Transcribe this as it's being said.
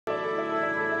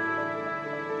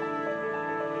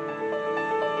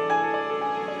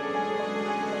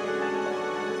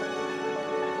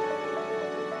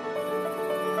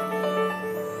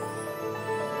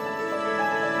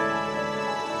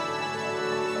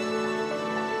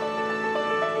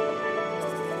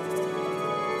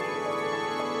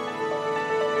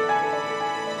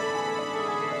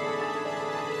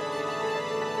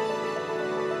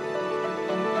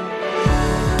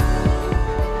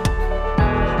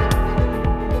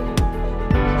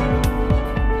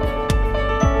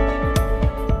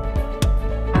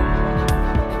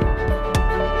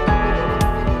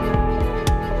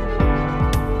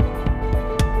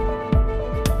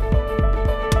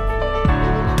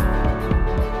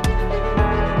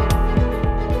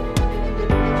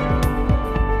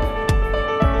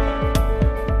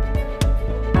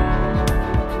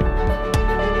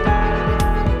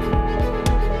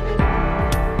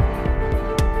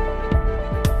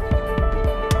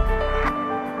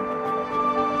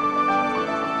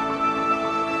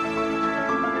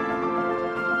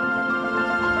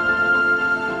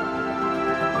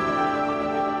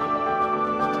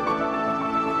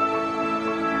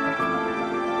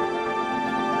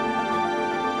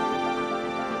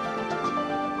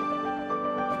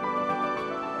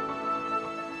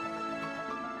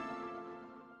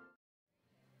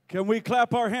Can we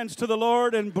clap our hands to the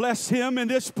Lord and bless Him in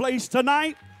this place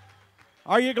tonight?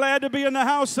 Are you glad to be in the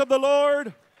house of the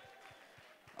Lord?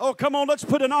 Oh, come on, let's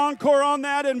put an encore on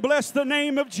that and bless the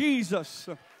name of Jesus.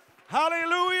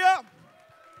 Hallelujah.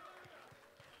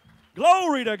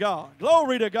 Glory to God.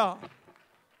 Glory to God.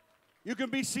 You can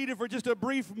be seated for just a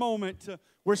brief moment.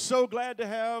 We're so glad to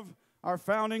have our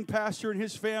founding pastor and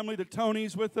his family, the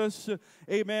Toneys, with us.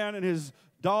 Amen. And his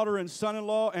daughter and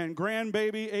son-in-law and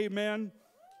grandbaby. Amen.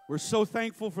 We're so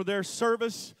thankful for their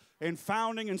service in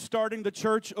founding and starting the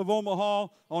Church of Omaha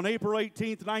on April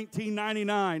 18th,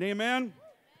 1999. Amen?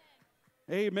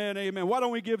 Amen, amen. Why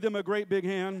don't we give them a great big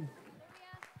hand?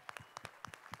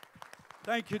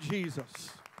 Thank you,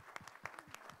 Jesus.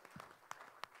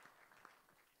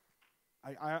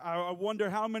 I wonder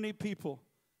how many people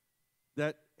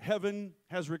that heaven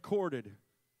has recorded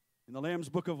in the Lamb's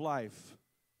Book of Life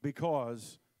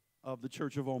because of the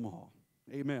Church of Omaha.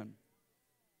 Amen.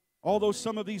 Although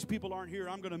some of these people aren't here,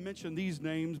 I'm going to mention these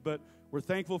names, but we're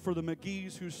thankful for the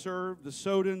McGees who served, the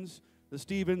Sodens, the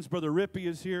Stevens. Brother Rippey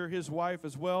is here, his wife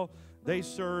as well. They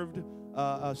served,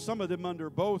 some of them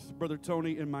under both Brother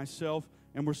Toney and myself,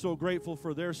 and we're so grateful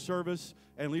for their service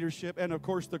and leadership. And, of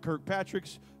course, the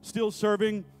Kirkpatricks still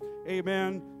serving,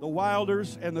 amen, the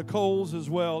Wilders and the Coles as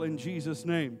well, in Jesus'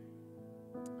 name.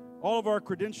 All of our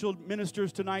credentialed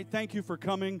ministers tonight, thank you for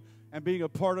coming and being a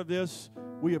part of this.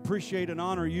 We appreciate and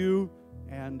honor you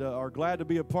and are glad to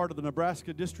be a part of the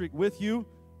Nebraska District with you.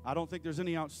 I don't think there's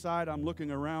any outside. I'm looking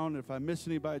around. If I miss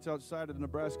anybody that's outside of the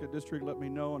Nebraska District, let me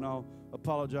know, and I'll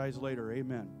apologize later.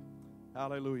 Amen.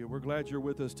 Hallelujah. We're glad you're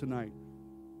with us tonight.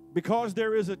 Because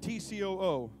there is a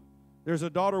TCOO, there's a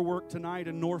daughter work tonight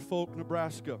in Norfolk,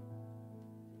 Nebraska.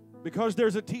 Because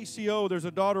there's a TCO, there's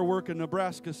a daughter work in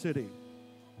Nebraska City.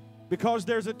 Because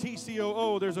there's a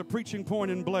TCOO, there's a preaching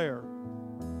point in Blair.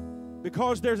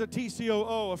 Because there's a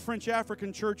TCOO, a French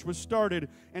African church was started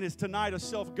and is tonight a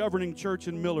self-governing church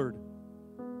in Millard.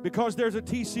 Because there's a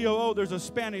TCOO, there's a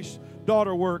Spanish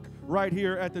daughter work right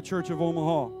here at the Church of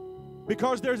Omaha.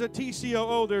 Because there's a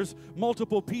TCOO, there's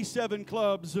multiple P7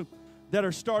 clubs that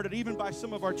are started even by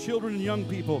some of our children and young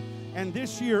people. And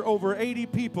this year, over 80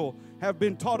 people have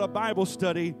been taught a Bible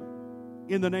study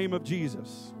in the name of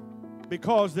Jesus.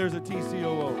 Because there's a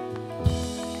TCOO.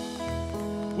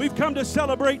 We've come to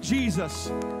celebrate Jesus.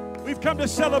 We've come to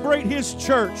celebrate His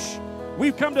church.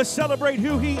 We've come to celebrate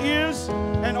who He is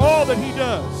and all that He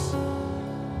does.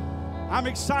 I'm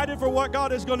excited for what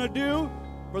God is going to do,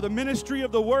 for the ministry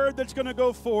of the Word that's going to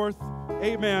go forth.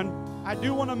 Amen. I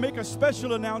do want to make a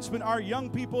special announcement. Our young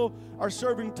people are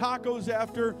serving tacos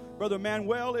after. Brother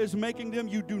Manuel is making them.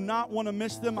 You do not want to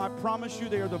miss them. I promise you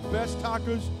they are the best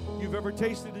tacos you've ever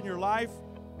tasted in your life.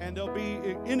 And they'll be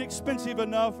inexpensive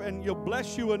enough and you'll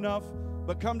bless you enough.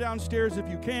 But come downstairs if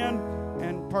you can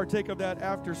and partake of that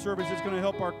after service. It's going to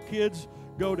help our kids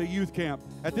go to youth camp.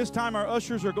 At this time, our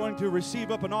ushers are going to receive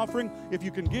up an offering. If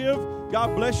you can give,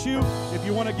 God bless you. If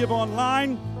you want to give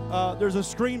online, there's a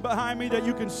screen behind me that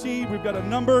you can see. We've got a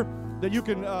number that you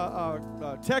can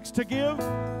text to give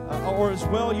or as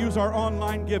well use our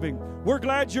online giving. We're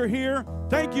glad you're here.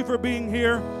 Thank you for being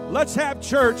here. Let's have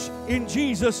church in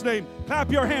Jesus' name.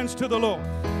 Clap your hands to the Lord.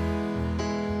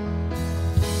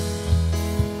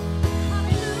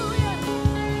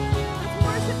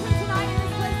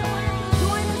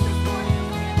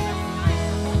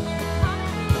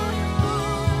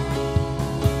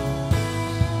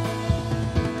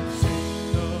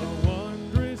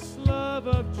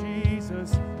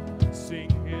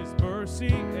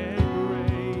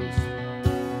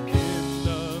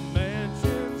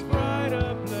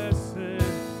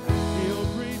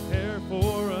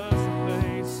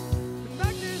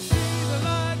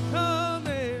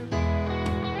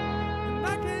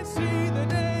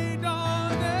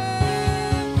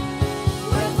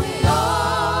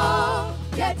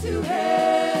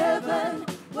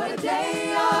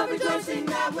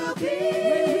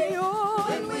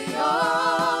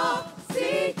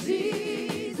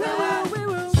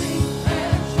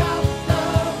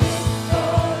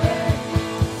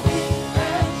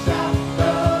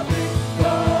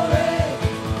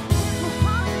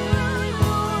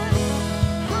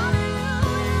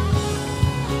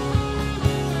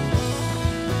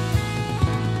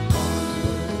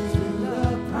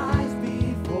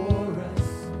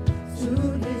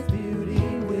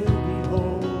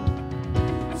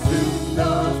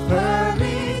 Love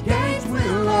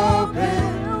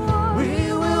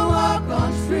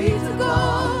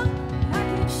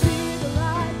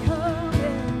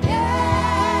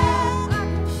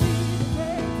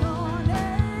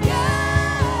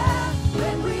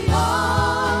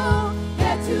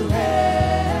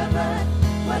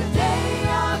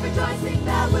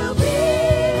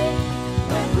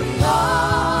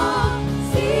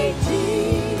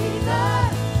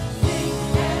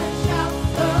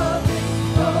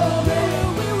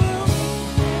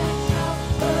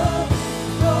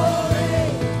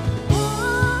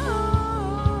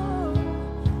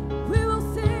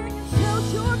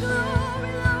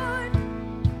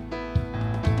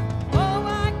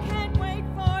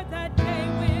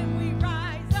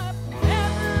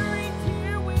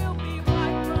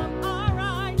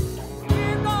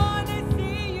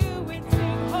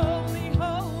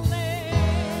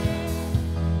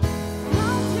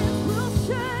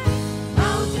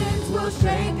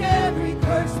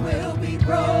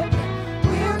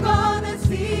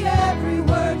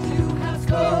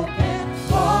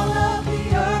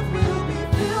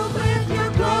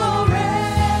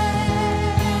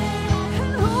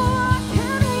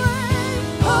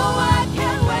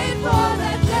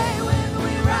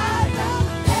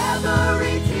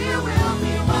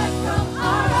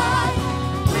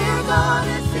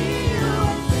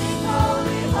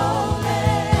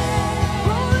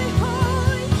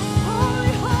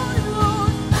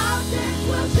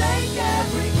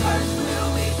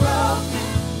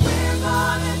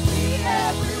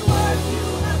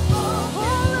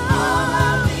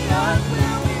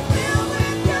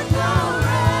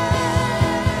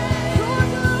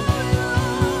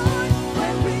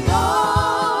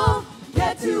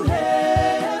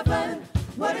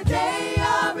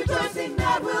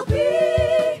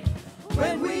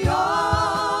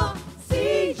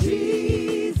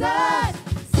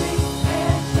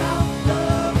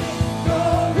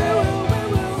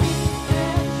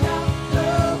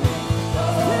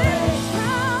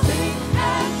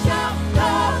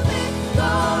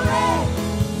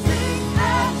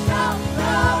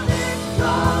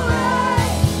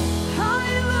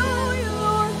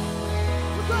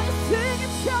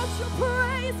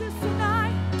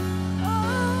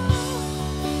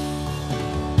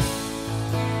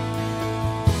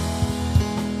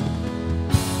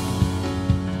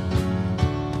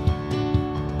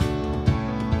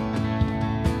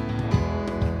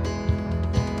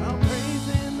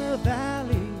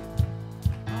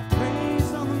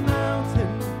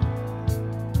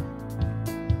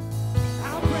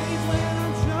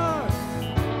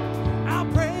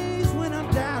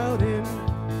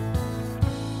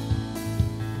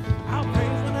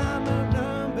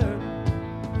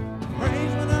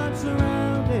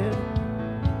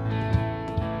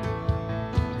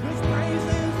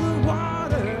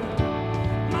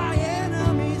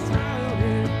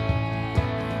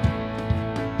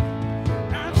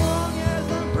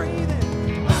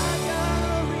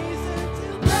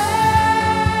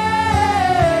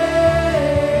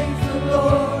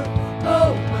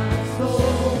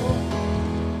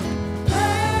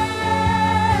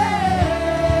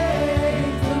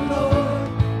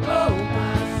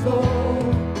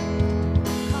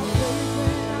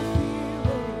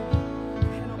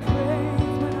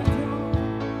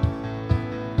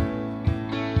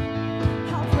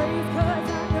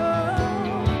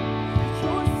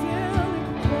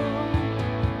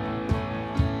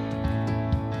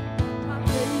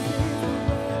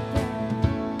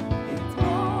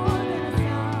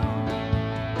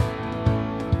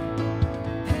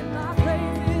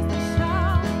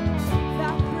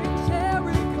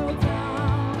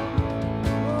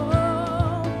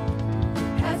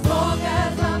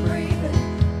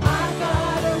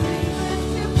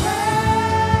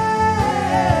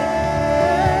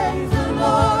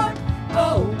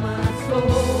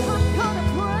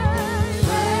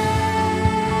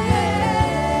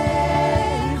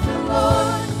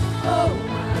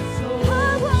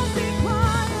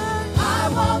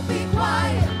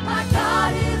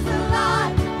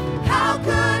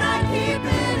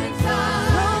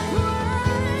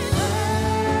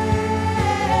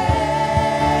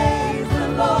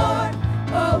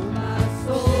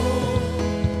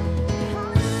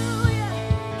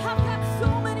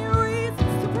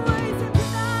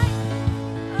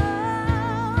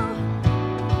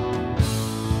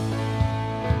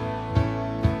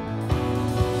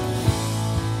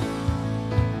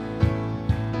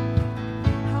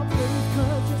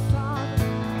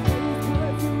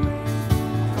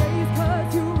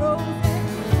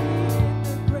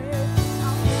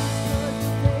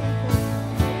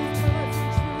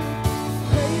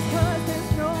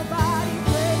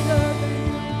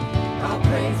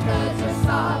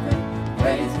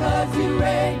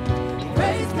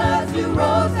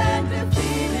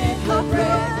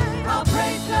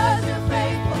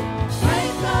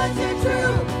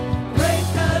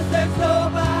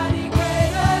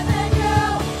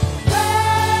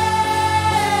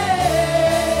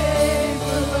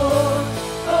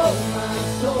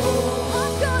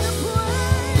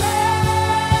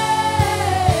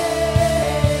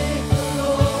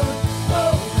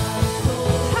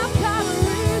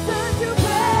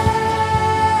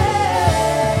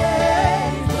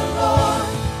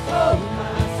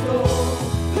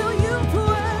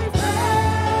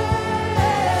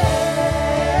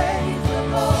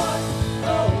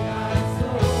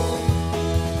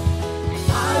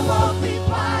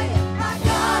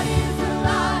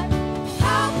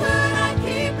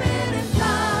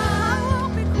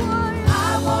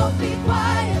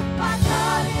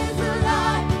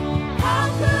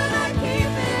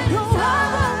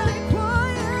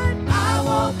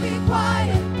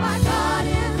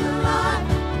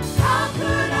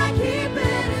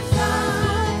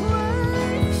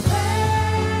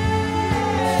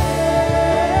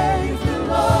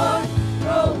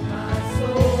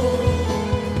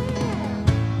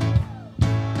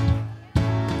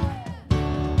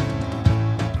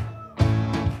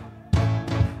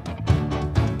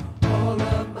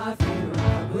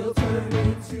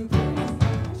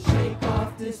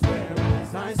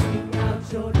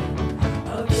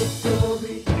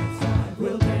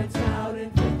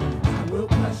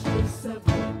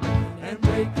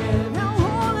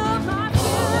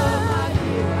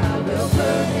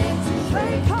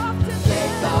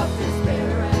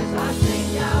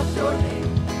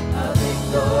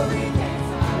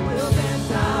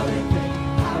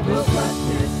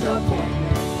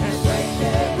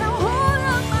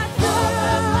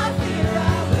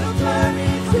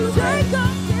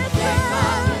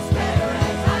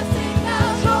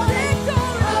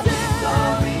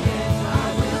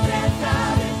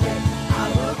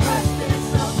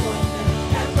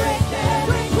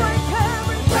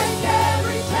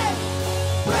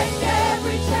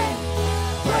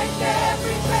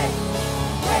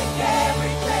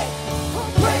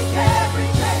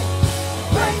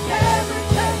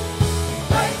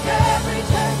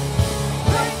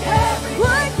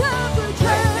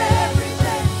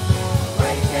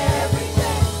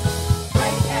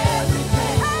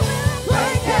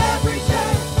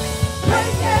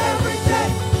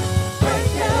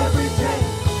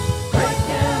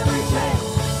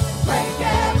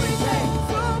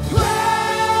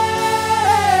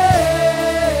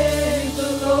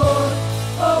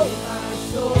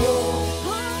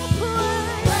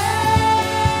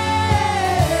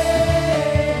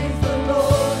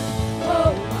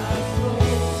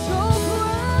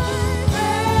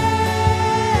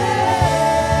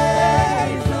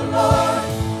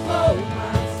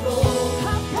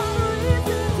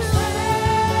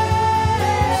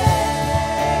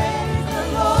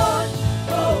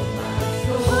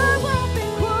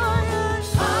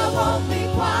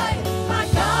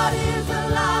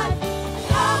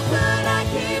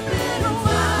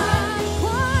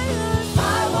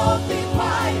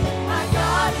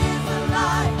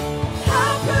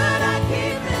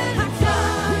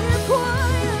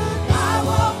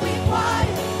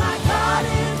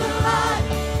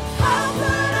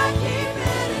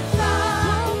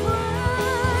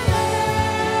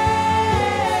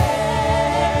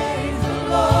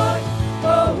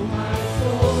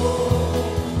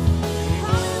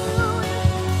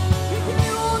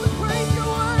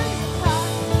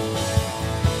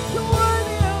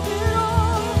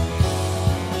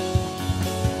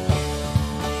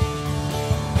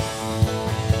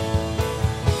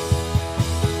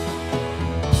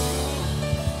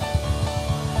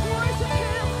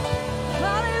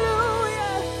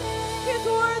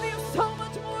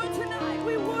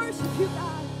you,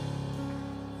 God.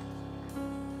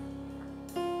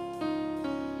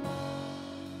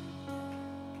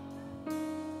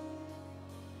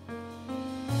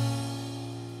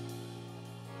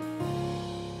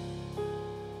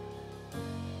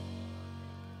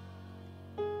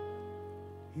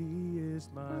 He is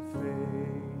my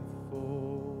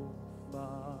faithful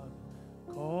Father,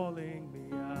 calling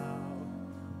me out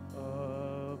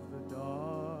of the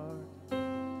dark.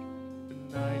 The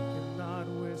night cannot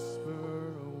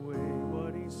whisper away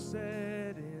what he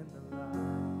said in the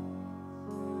light.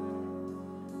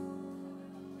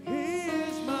 He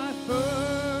is my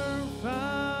firm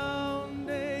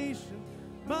foundation,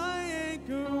 my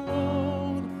anchor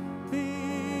won't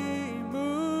be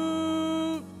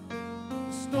moved.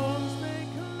 Storms may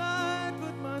collide,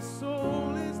 but my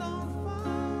soul is on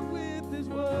fire with his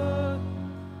word.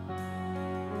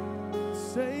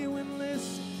 Say when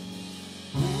listen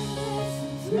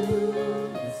to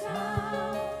the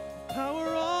sound, power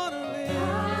on our lips.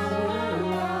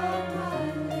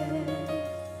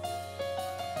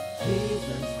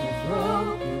 Jesus has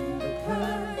broken the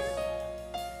curse.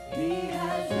 He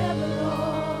has never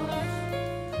lost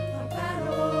a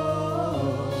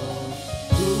battle.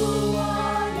 Who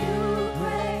are you,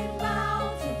 great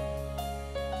mountain?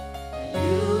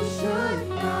 You should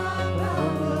not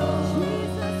rumble.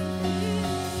 Jesus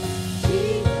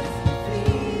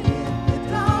defeated the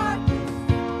darkness.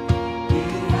 He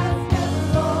has never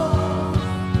lost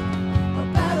a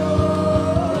battle.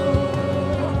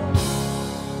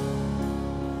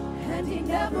 And he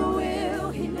never will,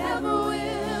 he never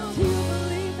will. Do you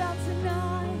believe that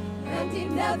tonight? And he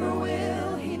never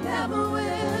will, he never will,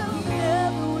 he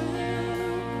never will.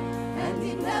 And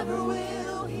he never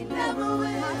will, he never will.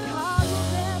 My God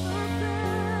will never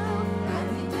fail. And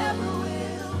he never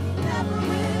will, he never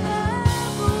will,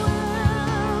 never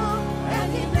will.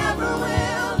 And he never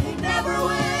will, he never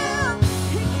will.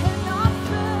 He cannot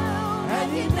fail. And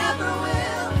he never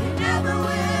will, he never will.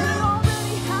 We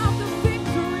already have the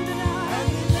victory tonight. And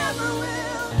he never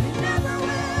will, he never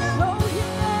will. Oh, he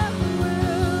never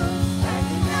will. And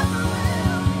he never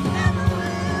will, he never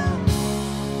will.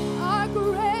 Our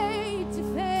great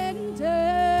defender.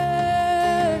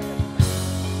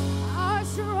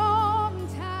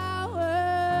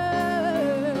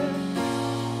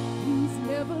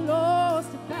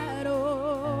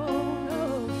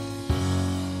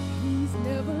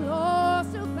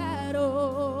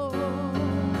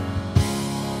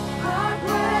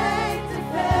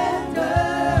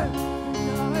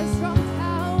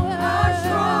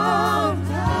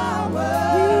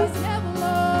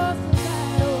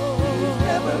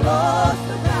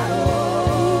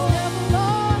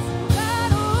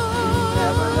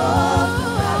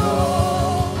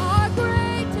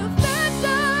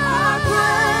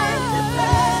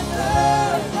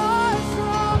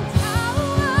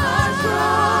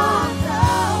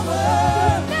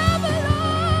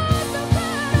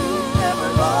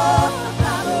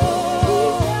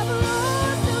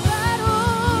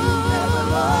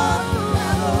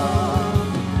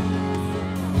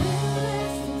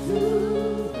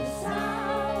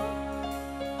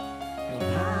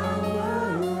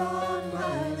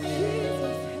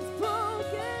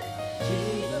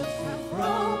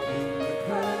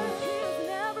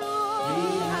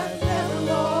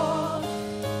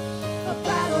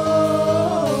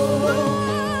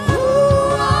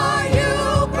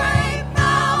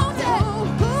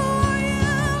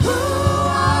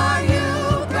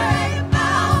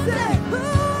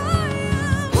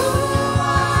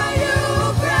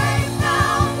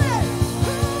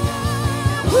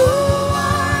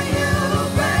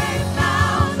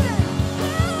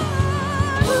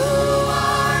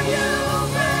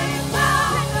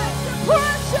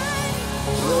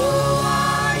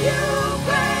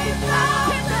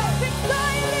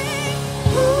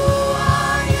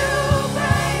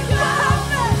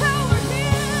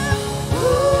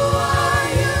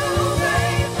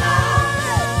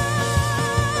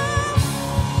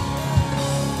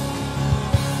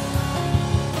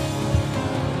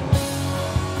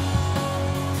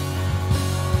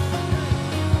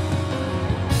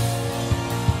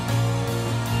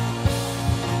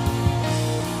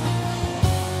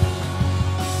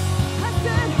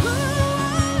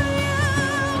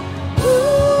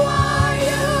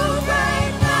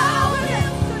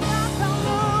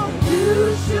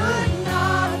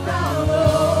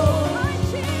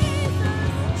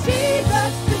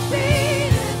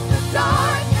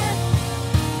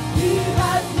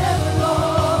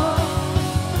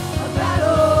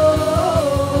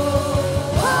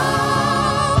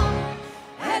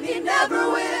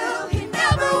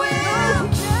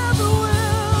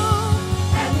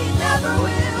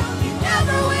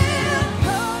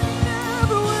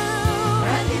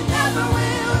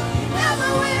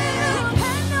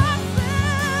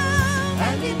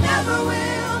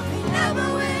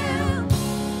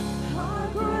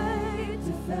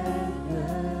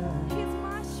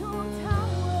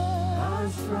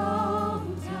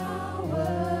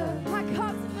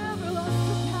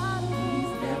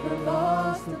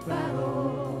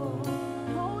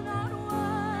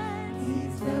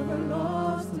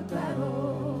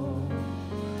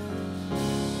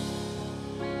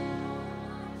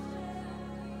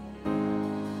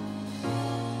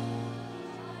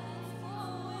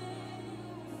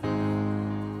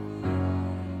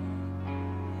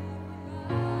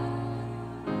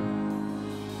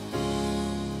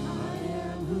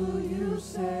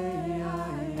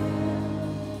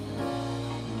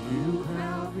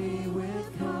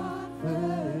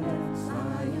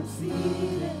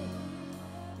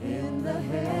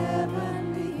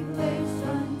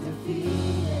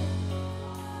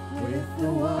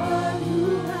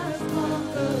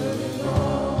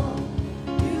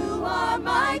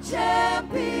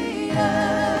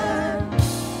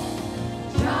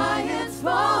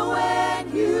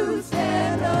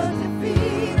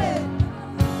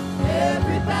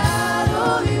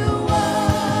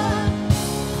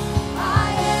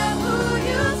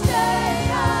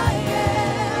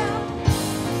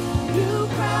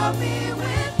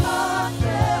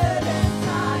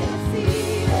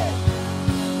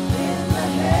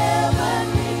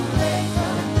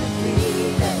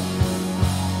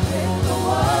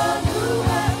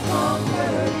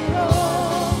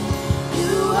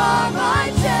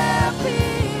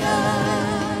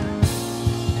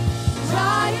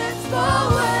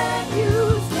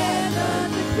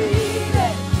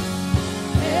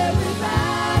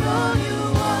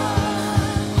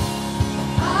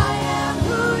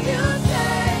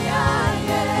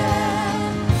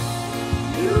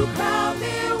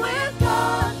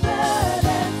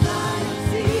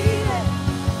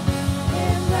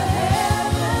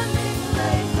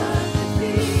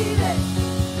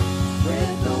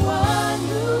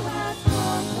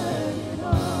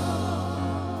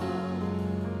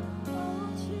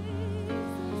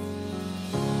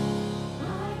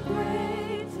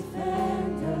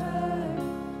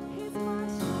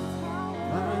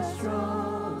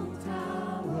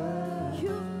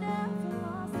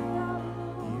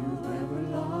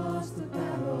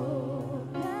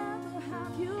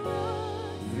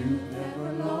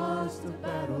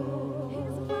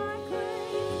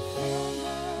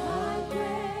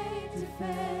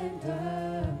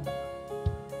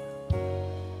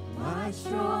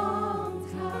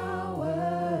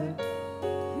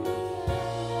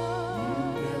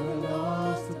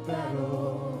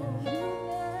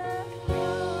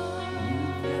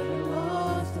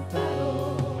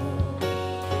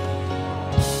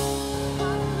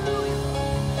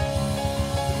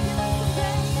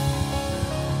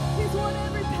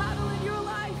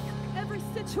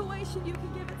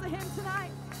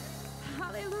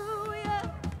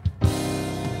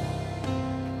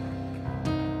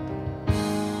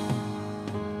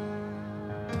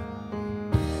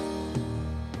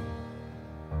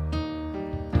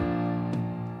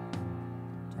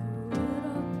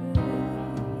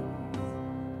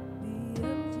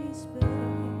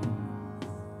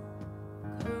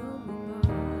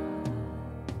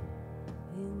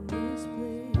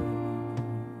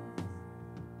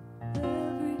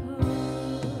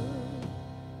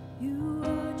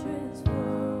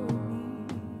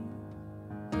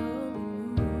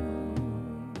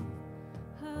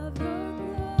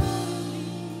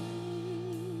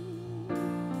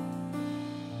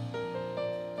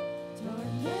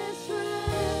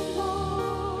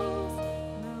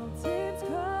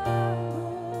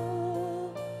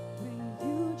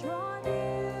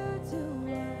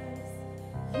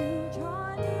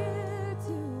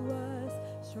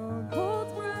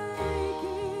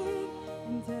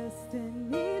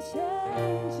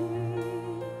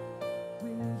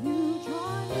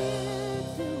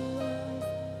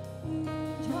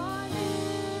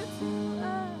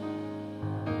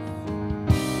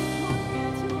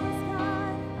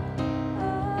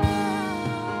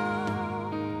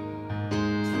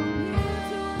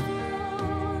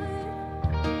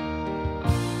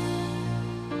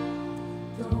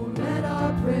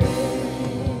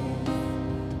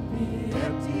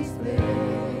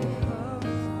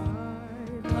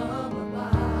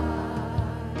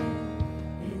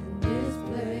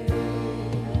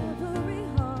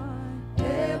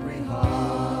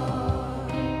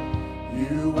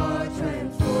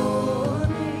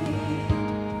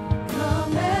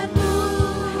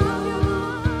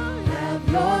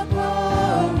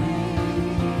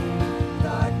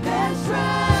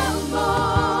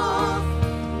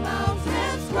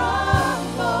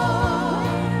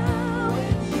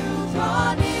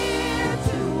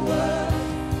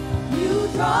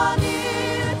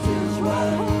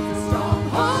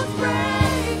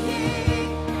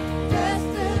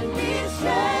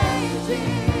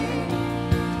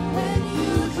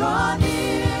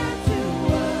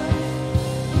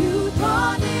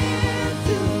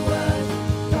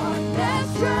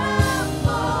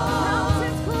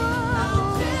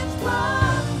 Draw near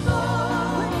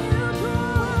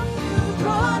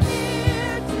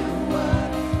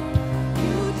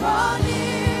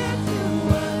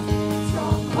to us,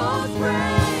 strongholds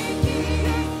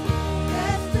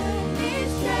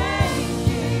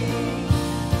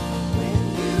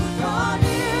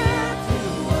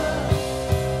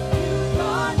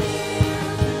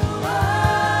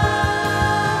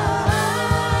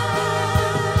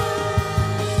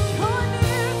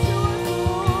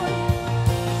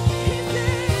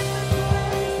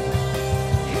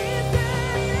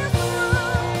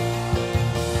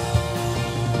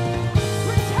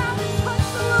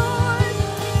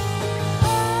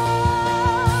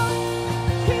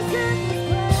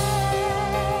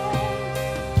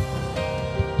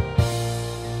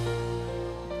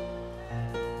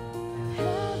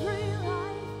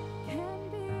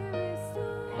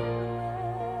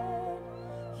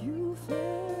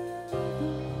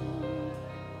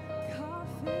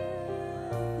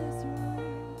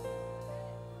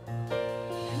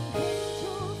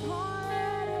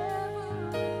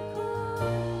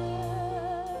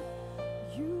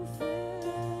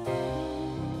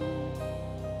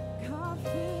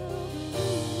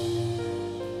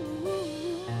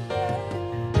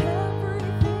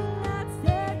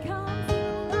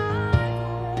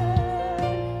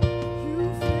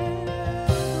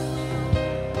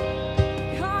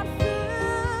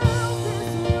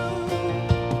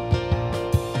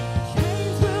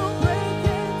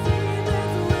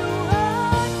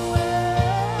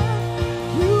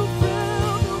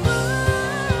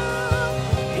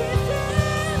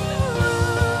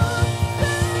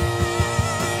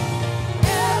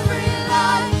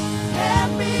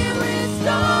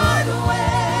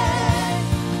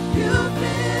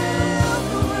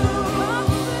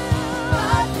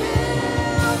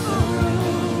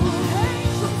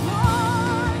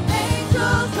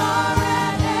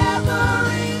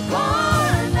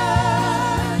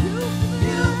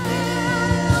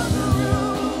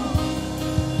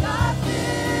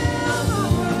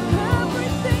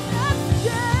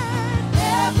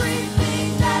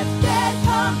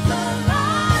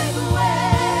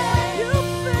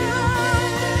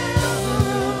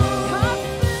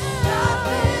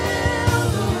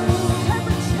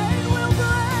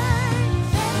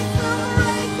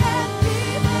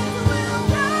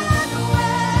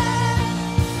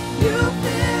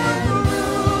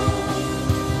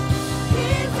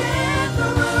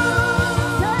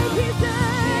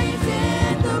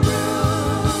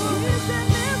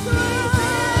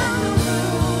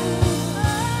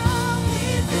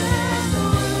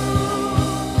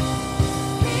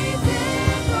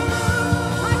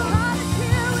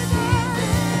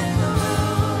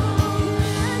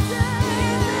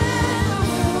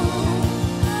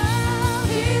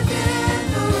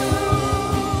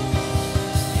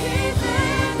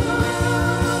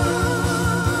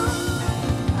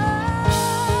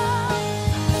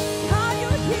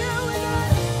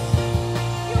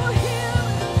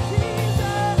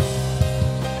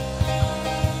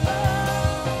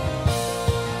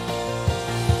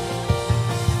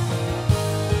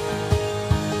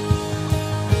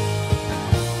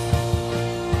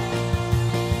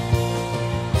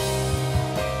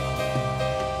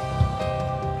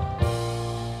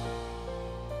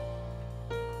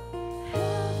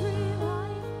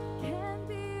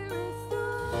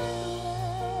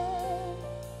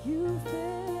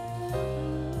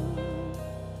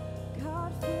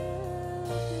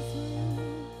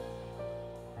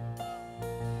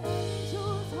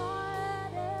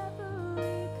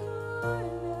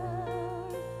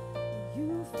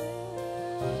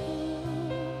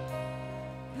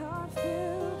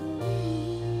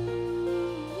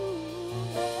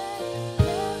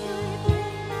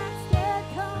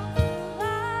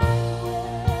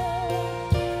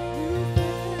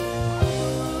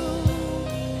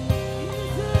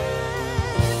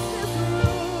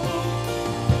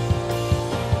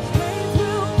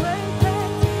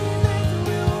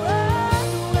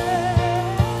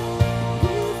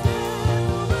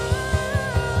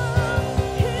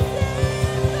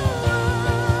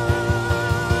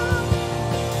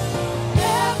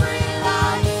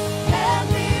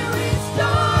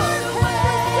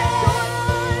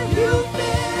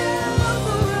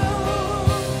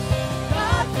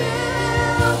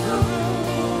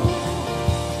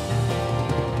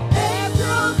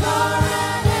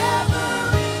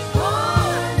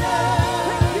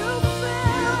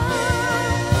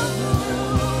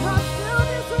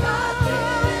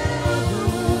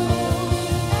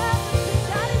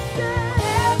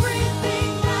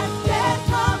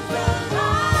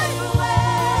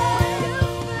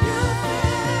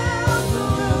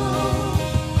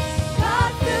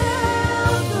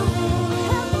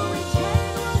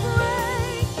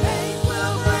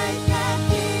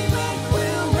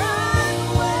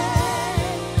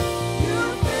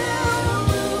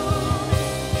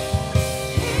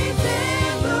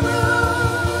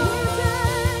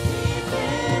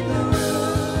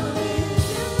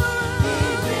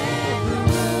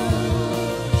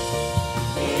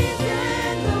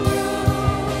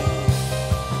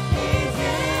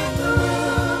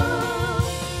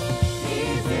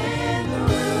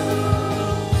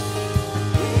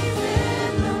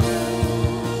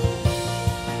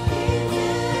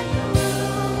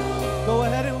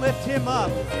Him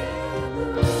up.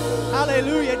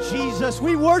 Hallelujah, Jesus.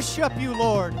 We worship You,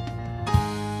 Lord.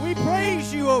 We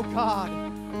praise You, O God.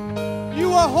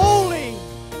 You are holy.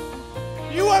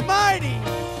 You are mighty.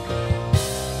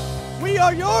 We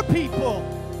are Your people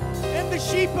and the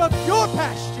sheep of Your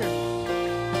pasture.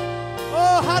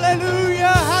 Oh, hallelujah,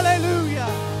 hallelujah.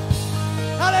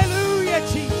 Hallelujah,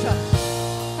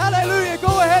 Jesus. Hallelujah.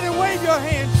 Go ahead and wave your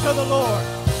hands to the Lord.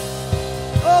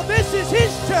 Oh, this is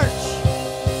His church.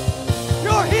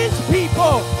 You're His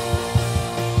people.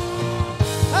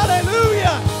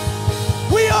 Hallelujah.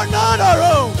 We are not our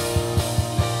own,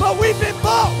 but we've been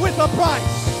bought with a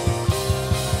price.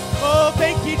 Oh,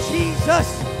 thank You,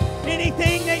 Jesus.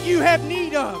 Anything that you have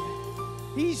need of,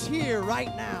 He's here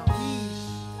right now.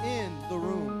 He's in the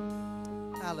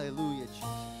room. Hallelujah, Jesus.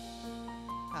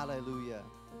 Hallelujah.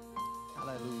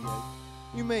 Hallelujah.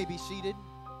 You may be seated.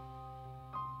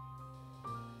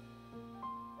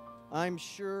 I'm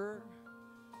sure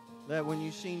that when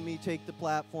you seen me take the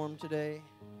platform today,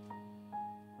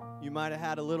 you might have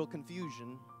had a little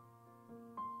confusion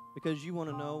because you want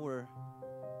to know where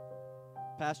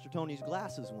Pastor Tony's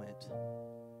glasses went.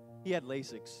 He had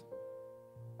LASIKs.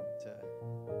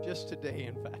 Just today,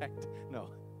 in fact. No.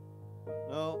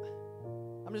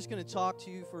 I'm just going to talk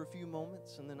to you for a few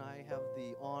moments, and then I have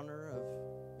the honor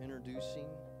of introducing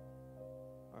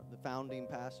the founding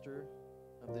pastor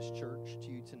of this church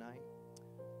to you tonight.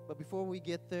 But before we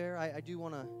get there, I do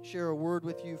want to share a word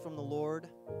with you from the Lord.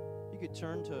 You could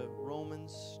turn to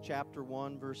Romans chapter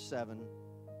 1, verse 7.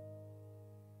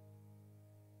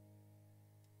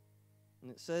 And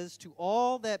it says, "To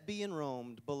all that be in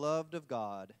Rome, beloved of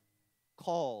God,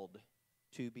 called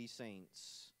to be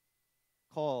saints."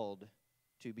 Called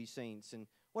to be saints. And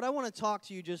what I want to talk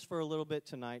to you just for a little bit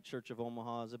tonight, Church of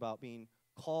Omaha, is about being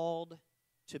called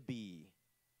to be.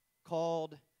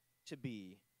 Called to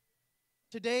be.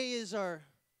 Today is our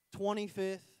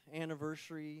 25th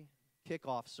anniversary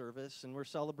kickoff service, and we're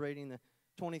celebrating the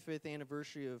 25th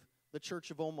anniversary of the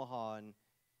Church of Omaha.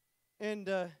 And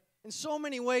in so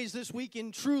many ways, this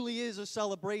weekend truly is a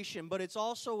celebration, but it's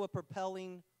also a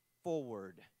propelling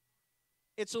forward.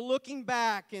 It's a looking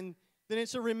back, and then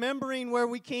it's a remembering where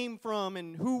we came from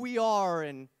and who we are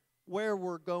and where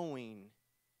we're going,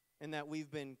 and that we've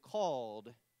been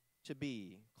called to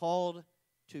be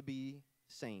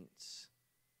saints.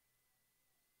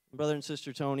 Brother and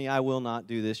Sister Toney, I will not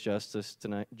do this justice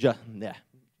tonight.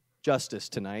 Justice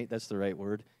tonight, that's the right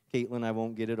word. Caitlin, I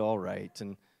won't get it all right.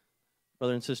 And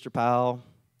Brother and Sister Powell,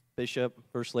 Bishop,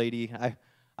 First Lady,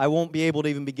 I won't be able to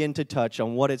even begin to touch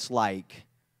on what it's like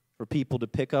for people to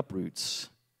pick up roots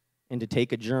and to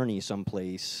take a journey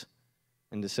someplace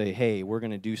and to say, hey, we're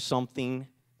going to do something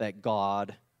that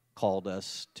God called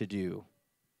us to do.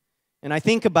 And I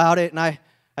think about it, and I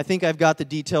think I've got the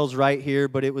details right here,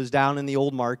 but it was down in the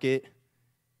old market.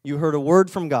 You heard a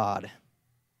word from God,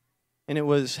 and it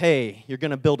was, hey, you're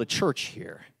going to build a church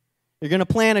here. You're going to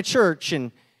plant a church,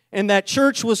 and that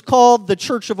church was called the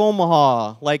Church of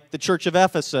Omaha, like the Church of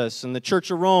Ephesus and the Church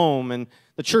of Rome and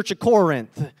the Church of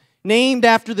Corinth, named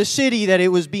after the city that it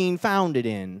was being founded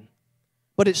in.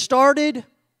 But it started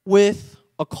with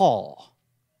a call.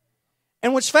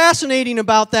 And what's fascinating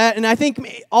about that, and I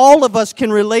think all of us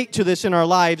can relate to this in our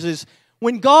lives, is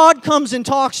when God comes and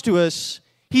talks to us,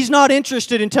 He's not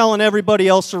interested in telling everybody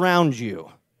else around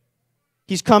you.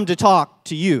 He's come to talk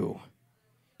to you.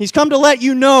 He's come to let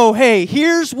you know, hey,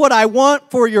 here's what I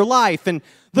want for your life. And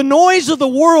the noise of the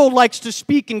world likes to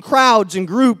speak in crowds and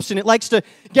groups, and it likes to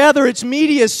gather its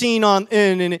media scene and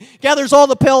it gathers all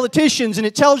the politicians, and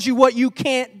it tells you what you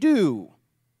can't do.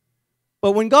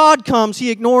 But when God comes,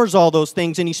 He ignores all those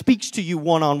things, and He speaks to you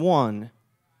one-on-one.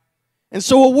 And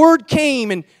so a word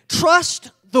came, and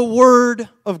trust the Word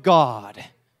of God,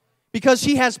 because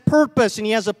He has purpose, and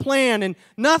He has a plan, and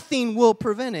nothing will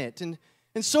prevent it. And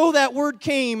so that word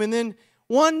came, and then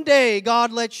one day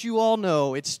God lets you all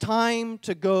know it's time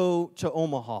to go to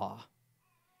Omaha.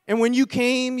 And when you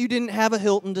came, you didn't have a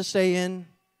Hilton to stay in.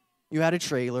 You had a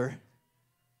trailer.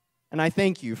 And I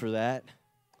thank you for that.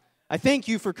 I thank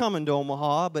you for coming to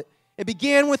Omaha, but it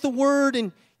began with the word,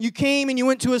 and you came and you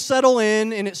went to a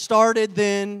settle-in, and it started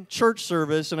then church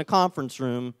service in a conference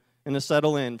room in a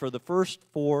settle-in for the first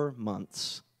 4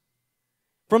 months.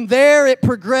 From there, it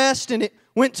progressed, and it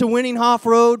went to Winninghoff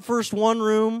Road, first one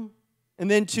room, and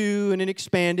then two, and it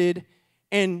expanded.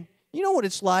 And you know what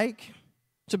it's like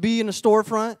to be in a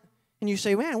storefront, and you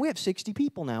say, man, we have 60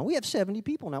 people now. We have 70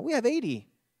 people now. We have 80.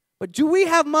 But do we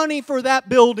have money for that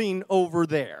building over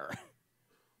there?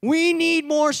 We need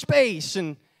more space.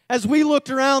 And as we looked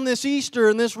around this Easter,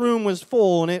 and this room was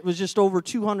full, and it was just over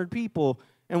 200 people,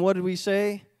 and what did we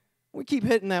say? We keep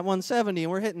hitting that 170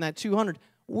 and we're hitting that 200.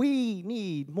 We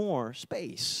need more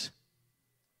space.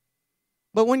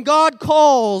 But when God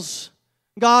calls,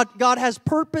 God has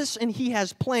purpose and He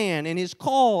has plan, and His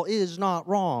call is not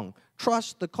wrong.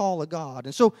 Trust the call of God.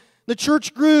 And so the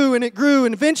church grew, and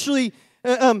eventually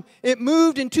it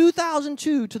moved in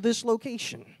 2002 to this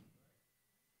location.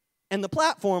 And the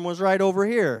platform was right over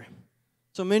here.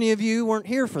 So many of you weren't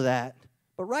here for that.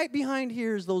 But right behind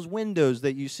here is those windows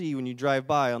that you see when you drive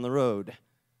by on the road.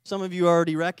 Some of you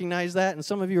already recognize that, and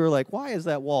some of you are like, why is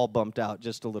that wall bumped out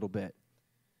just a little bit?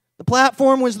 The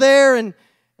platform was there, and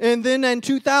then in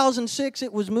 2006,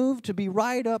 it was moved to be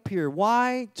right up here.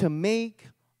 Why? To make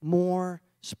more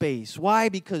space. Why?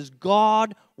 Because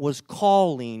God was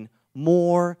calling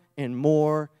more and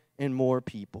more and more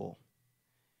people.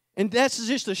 And that's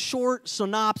just a short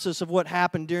synopsis of what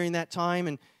happened during that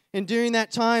time. And during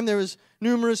that time, there was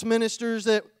numerous ministers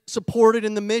that supported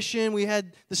in the mission. We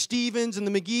had the Stevens and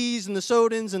the McGees and the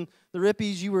Sodens and the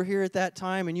Rippies. You were here at that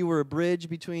time, and you were a bridge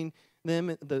between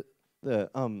them, the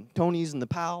Toneys and the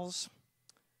Powells.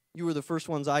 You were the first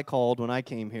ones I called when I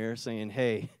came here saying,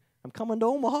 hey, I'm coming to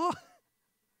Omaha.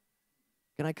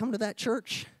 Can I come to that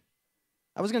church?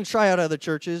 I was going to try out other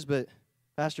churches, but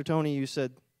Pastor Toney, you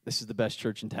said, this is the best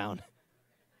church in town.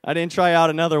 I didn't try out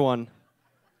another one.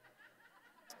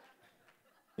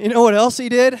 You know what else he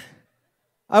did?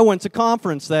 I went to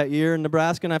conference that year in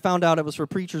Nebraska, and I found out it was for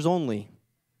preachers only.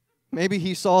 Maybe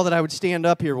he saw that I would stand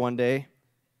up here one day.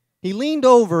 He leaned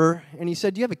over, and he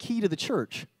said, do you have a key to the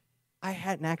church? I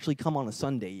hadn't actually come on a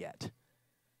Sunday yet.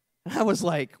 And I was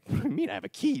like, what do you mean I have a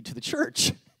key to the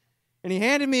church? And he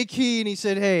handed me a key, and he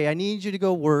said, hey, I need you to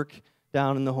go work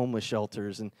down in the homeless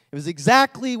shelters. And it was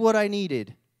exactly what I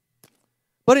needed.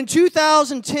 But in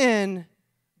 2010,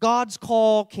 God's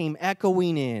call came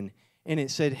echoing in, and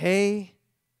it said, hey,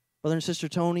 Brother and Sister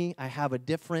Toney, I have a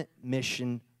different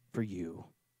mission for you.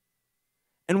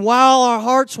 And while our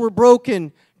hearts were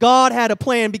broken, God had a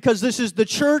plan, because this is the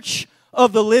church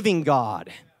of the living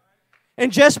God.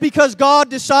 And just because God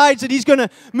decides that He's going to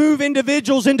move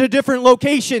individuals into different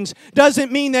locations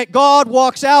doesn't mean that God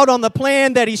walks out on the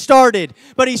plan that He started.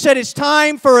 But He said it's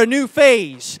time for a new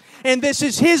phase. And this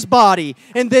is His body.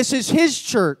 And this is His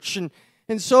church.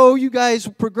 And so you guys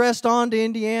progressed on to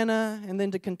Indiana and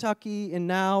then to Kentucky and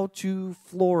now to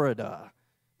Florida,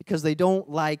 because they don't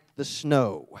like the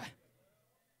snow.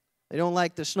 They don't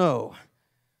like the snow.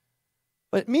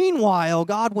 But meanwhile,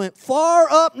 God went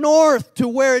far up north to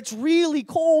where it's really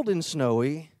cold and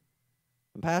snowy.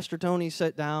 And Pastor Toney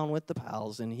sat down with the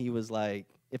pals, and he was like,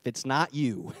 if it's not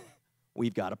you,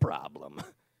 we've got a problem,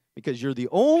 because you're the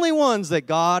only ones that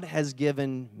God has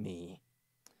given me.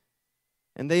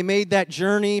 And they made that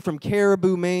journey from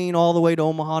Caribou, Maine, all the way to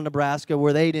Omaha, Nebraska,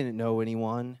 where they didn't know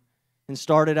anyone, and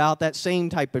started out that same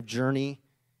type of journey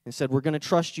and said, we're going to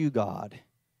trust you, God.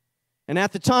 And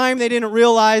at the time, they didn't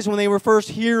realize when they were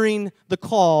first hearing the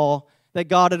call that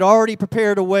God had already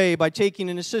prepared a way by taking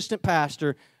an assistant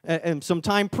pastor and some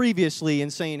time previously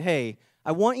and saying, hey,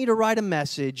 I want you to write a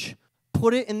message,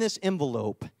 put it in this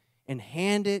envelope, and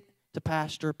hand it to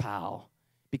Pastor Powell.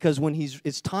 Because when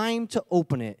it's time to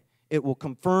open it, it will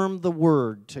confirm the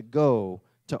word to go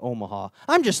to Omaha.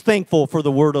 I'm just thankful for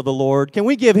the word of the Lord. Can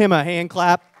we give him a hand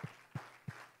clap?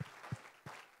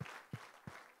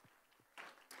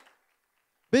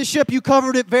 Bishop, you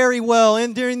covered it very well.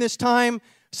 And during this time,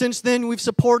 since then, we've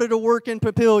supported a work in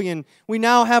Papillion. We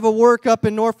now have a work up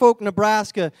in Norfolk,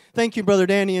 Nebraska. Thank you, Brother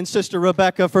Danny and Sister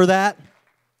Rebecca, for that.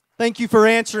 Thank you for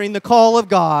answering the call of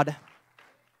God.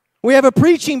 We have a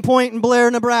preaching point in Blair,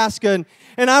 Nebraska.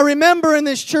 And I remember in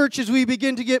this church, as we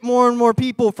begin to get more and more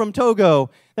people from Togo,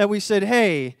 that we said,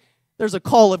 hey, there's a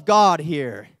call of God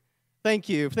here. Thank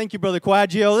you. Thank you, Brother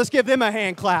Quaggio. Let's give them a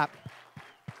hand clap.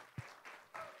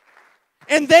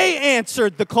 And they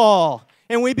answered the call.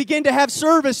 And we began to have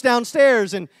service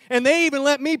downstairs. And they even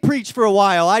let me preach for a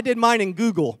while. I did mine in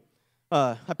Google.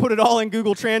 I put it all in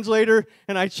Google Translator,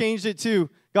 and I changed it to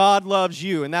God loves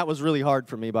you. And that was really hard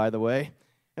for me, by the way.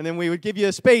 And then we would give you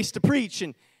a space to preach.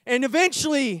 And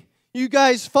eventually, you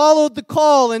guys followed the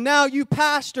call, and now you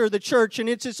pastor the church. And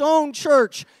it's its own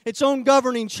church, its own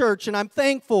governing church. And I'm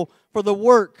thankful for the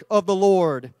work of the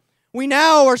Lord. We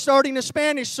now are starting a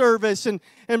Spanish service, and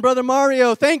Brother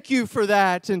Mario, thank you for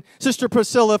that, and Sister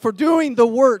Priscilla for doing the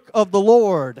work of the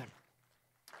Lord.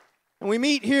 And we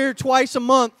meet here twice a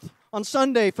month on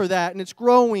Sunday for that, and it's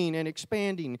growing and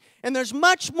expanding. And there's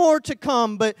much more to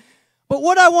come, but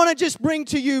what I want to just bring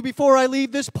to you before I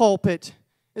leave this pulpit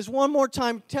is one more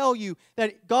time tell you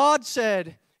that God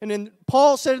said, and then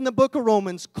Paul said in the book of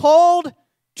Romans, called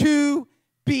to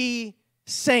be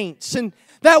saints. And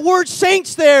That word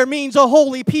saints there means a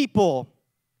holy people.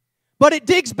 But it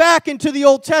digs back into the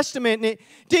Old Testament, and it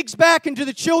digs back into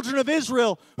the children of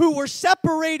Israel who were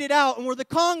separated out and were the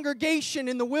congregation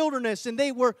in the wilderness, and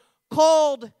they were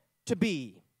called to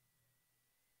be.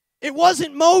 It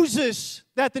wasn't Moses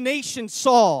that the nation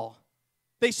saw.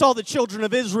 They saw the children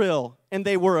of Israel, and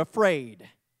they were afraid.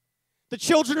 The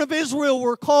children of Israel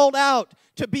were called out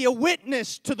to be a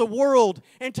witness to the world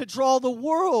and to draw the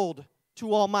world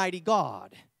to Almighty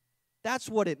God. That's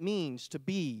what it means to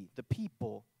be the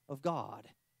people of God.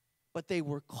 But they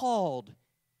were called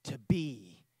to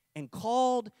be, and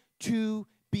called to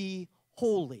be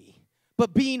holy.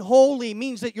 But being holy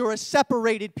means that you're a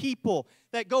separated people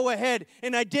that go ahead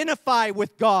and identify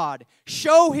with God,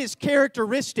 show His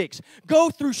characteristics, go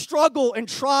through struggle and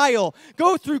trial,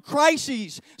 go through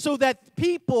crises so that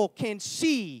people can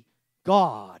see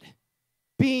God,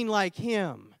 being like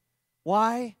Him.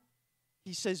 Why?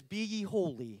 He says, "Be ye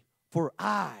holy, for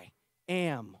I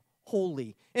am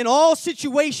holy." In all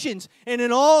situations and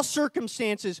in all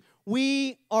circumstances,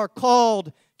 we are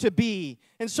called to be.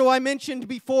 And so I mentioned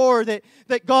before that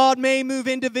God may move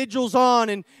individuals on,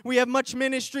 and we have much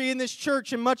ministry in this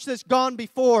church and much that's gone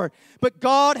before. But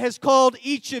God has called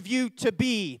each of you to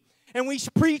be. And we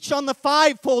preach on the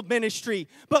fivefold ministry,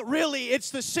 but really it's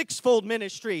the sixfold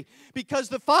ministry, because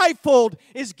the fivefold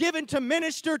is given to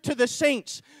minister to the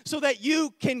saints so that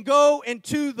you can go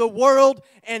into the world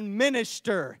and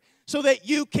minister. So that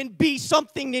you can be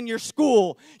something in your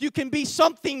school. You can be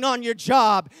something on your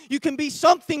job. You can be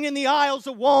something in the aisles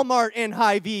of Walmart and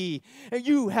Hy-Vee. And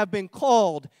you have been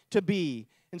called to be.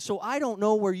 And so I don't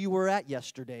know where you were at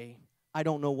yesterday. I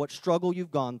don't know what struggle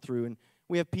you've gone through. And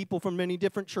we have people from many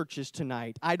different churches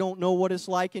tonight. I don't know what it's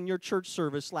like in your church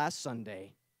service last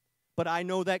Sunday. But I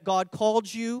know that God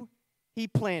called you. He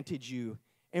planted you.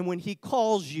 And when He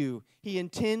calls you, He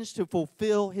intends to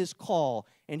fulfill His call,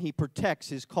 and He protects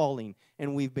His calling.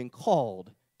 And we've been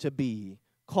called to be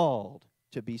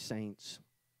saints.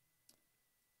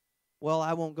 Well,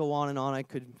 I won't go on and on. I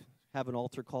could have an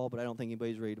altar call, but I don't think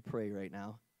anybody's ready to pray right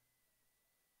now.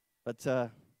 But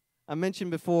I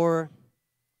mentioned before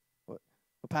what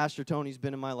Pastor Toney's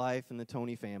been in my life and the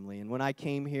Toney family. And when I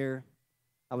came here,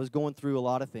 I was going through a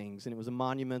lot of things, and it was a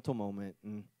monumental moment.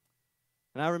 And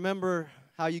I remember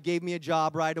how you gave me a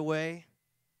job right away.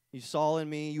 You saw in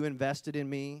me, you invested in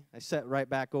me. I sat right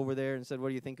back over there and said, "What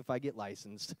do you think if I get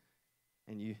licensed?"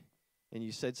 And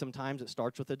you said sometimes it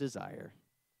starts with a desire.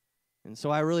 And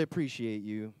so I really appreciate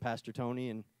you, Pastor Toney.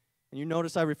 And you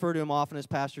notice I refer to him often as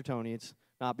Pastor Toney. It's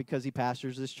not because he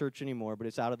pastors this church anymore, but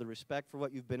it's out of the respect for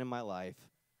what you've been in my life.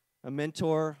 A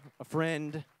mentor, a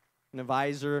friend, an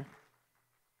advisor,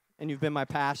 and you've been my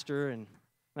pastor, and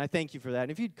I thank you for that.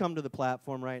 And if you'd come to the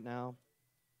platform right now,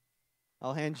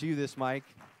 I'll hand you this mic.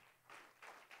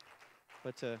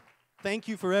 But thank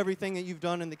you for everything that you've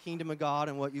done in the kingdom of God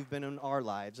and what you've been in our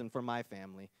lives and for my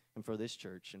family and for this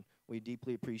church. And we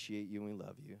deeply appreciate you and we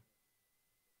love you.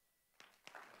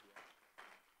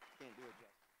 Can't do it,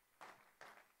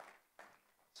 Jeff.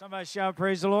 Somebody shout,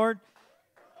 "Praise the Lord."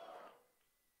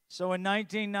 So in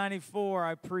 1994,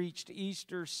 I preached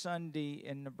Easter Sunday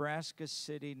in Nebraska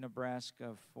City,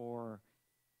 Nebraska, for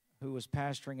who was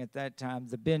pastoring at that time,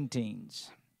 the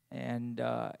Bentines. And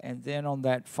then on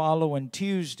that following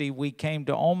Tuesday, we came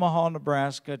to Omaha,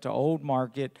 Nebraska, to Old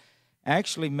Market.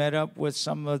 Actually met up with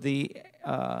some of the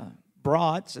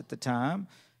brats at the time,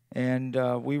 and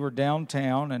we were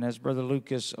downtown. And as Brother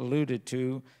Lucas alluded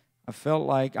to, I felt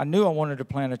like I knew I wanted to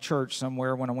plant a church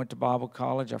somewhere when I went to Bible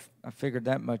college. I figured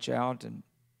that much out. And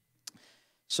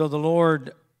so the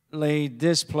Lord laid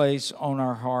this place on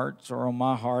our hearts, or on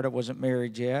my heart. I wasn't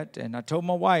married yet. And I told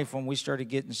my wife when we started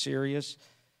getting serious,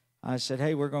 I said,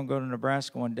 "Hey, we're going to go to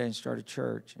Nebraska one day and start a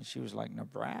church." And she was like,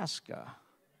 "Nebraska?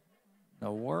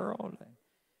 The world?"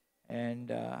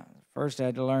 And first I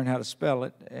had to learn how to spell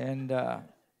it. And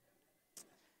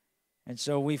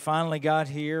so we finally got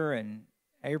here, and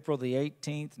April the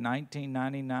 18th,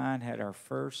 1999, had our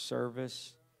first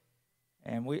service.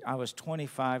 And I was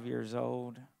 25 years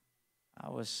old. I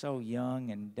was so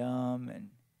young and dumb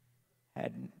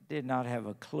and did not have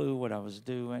a clue what I was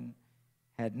doing,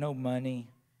 had no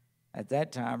money. At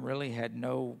that time, really had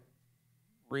no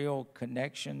real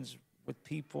connections with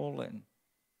people, and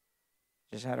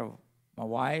just had my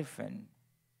wife, and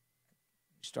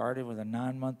started with a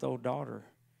 9-month-old daughter.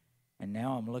 And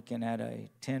now I'm looking at a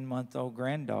 10-month-old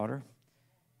granddaughter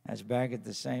that's back at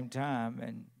the same time,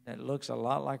 and that looks a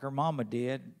lot like her mama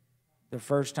did the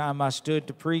first time I stood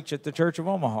to preach at the Church of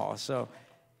Omaha. So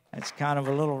that's kind of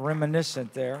a little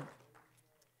reminiscent there.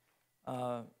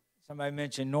 So Somebody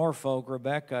mentioned Norfolk,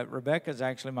 Rebecca. Rebecca's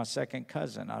actually my second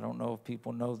cousin. I don't know if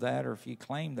people know that or if you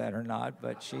claim that or not,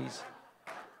 but she's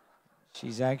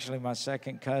actually my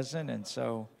second cousin, and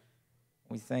so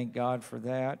we thank God for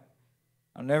that.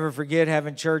 I'll never forget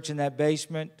having church in that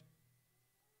basement,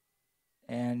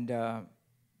 and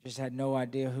just had no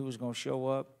idea who was going to show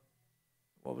up,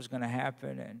 what was going to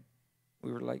happen, and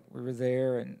we were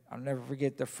there, and I'll never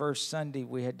forget the first Sunday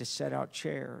we had to set out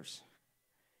chairs.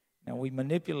 Now, we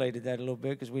manipulated that a little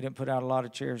bit because we didn't put out a lot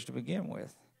of chairs to begin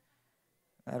with.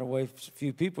 That way, if a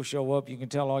few people show up, you can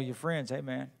tell all your friends, hey,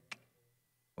 man,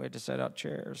 we had to set out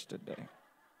chairs today.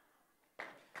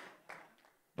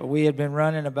 But we had been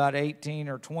running about 18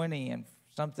 or 20, and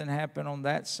something happened on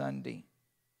that Sunday,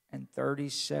 and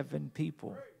 37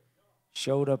 people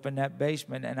showed up in that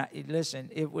basement. And listen,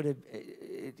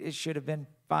 it should have been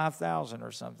 5,000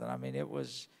 or something. I mean, it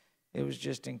was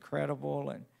just incredible.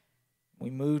 And we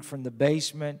moved from the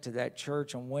basement to that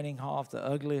church on Winninghoff, the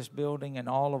ugliest building in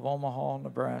all of Omaha,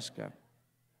 Nebraska.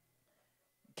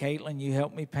 Caitlin, you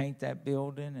helped me paint that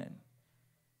building, and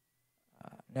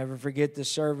never forget the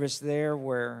service there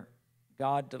where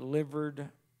God delivered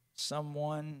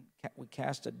someone. We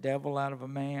cast a devil out of a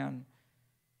man.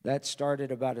 That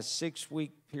started about a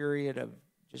 6-week period of,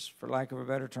 just for lack of a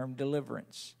better term,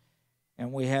 deliverance.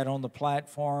 And we had on the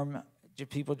platform,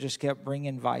 people just kept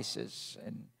bringing vices.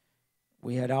 And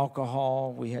we had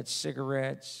alcohol, we had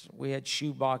cigarettes, we had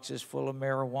shoe boxes full of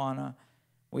marijuana.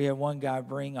 We had one guy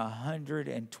bring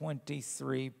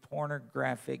 123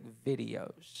 pornographic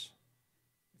videos.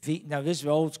 Now, this is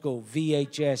old school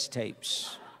VHS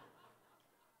tapes.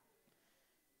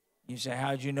 You say,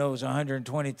 how'd you know it was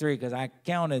 123? Because I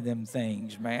counted them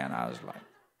things, man. I was like,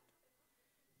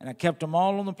 and I kept them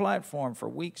all on the platform for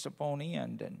weeks upon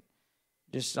end, and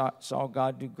just saw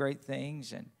God do great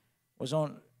things, and was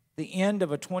on the end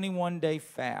of a 21-day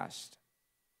fast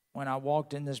when I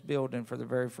walked in this building for the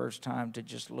very first time to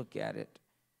just look at it.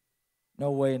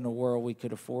 No way in the world we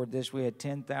could afford this. We had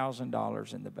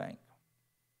 $10,000 in the bank.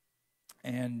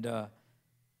 And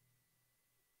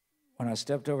when I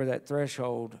stepped over that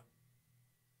threshold,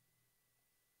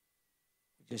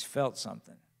 I just felt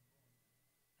something.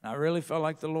 And I really felt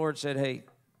like the Lord said, hey,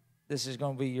 this is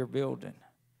going to be your building.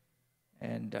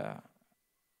 And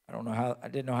I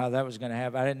didn't know how that was going to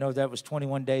happen. I didn't know if that was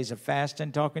 21 days of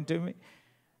fasting talking to me,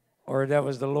 or that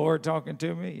was the Lord talking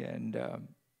to me. And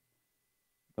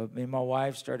but me and my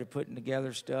wife started putting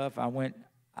together stuff.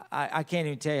 I can't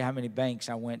even tell you how many banks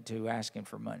I went to asking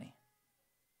for money.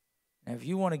 Now, if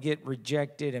you want to get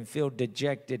rejected and feel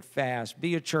dejected fast,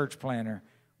 be a church planner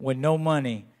with no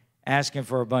money asking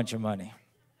for a bunch of money.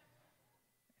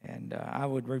 And I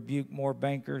would rebuke more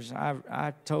bankers.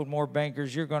 I told more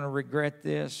bankers, you're going to regret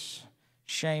this.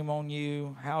 Shame on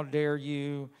you. How dare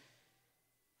you?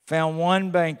 Found one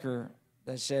banker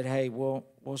that said, hey, we'll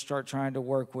start trying to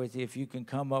work with you if you can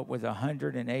come up with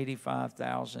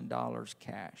 $185,000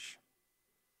 cash.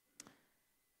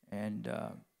 And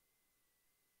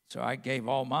so I gave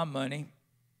all my money.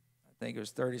 I think it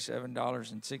was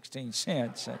 $37.16.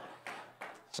 So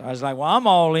I was like, well, I'm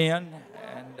all in. And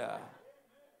here's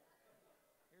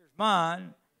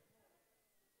mine.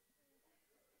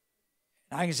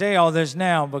 I can say all this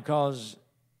now but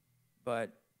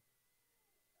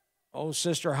old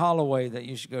Sister Holloway that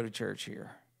used to go to church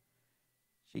here,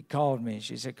 she called me.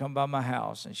 She said, come by my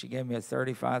house. And she gave me a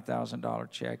 $35,000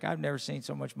 check. I've never seen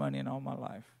so much money in all my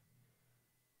life.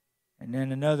 And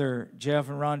then another, Jeff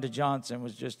and Rhonda Johnson,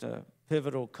 was just a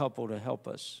pivotal couple to help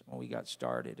us when we got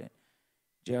started. And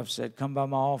Jeff said, come by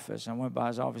my office. I went by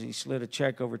his office. He slid a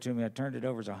check over to me. I turned it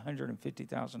over. It was a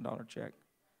 $150,000 check.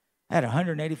 I had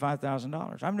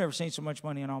 $185,000. I've never seen so much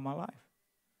money in all my life.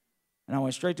 And I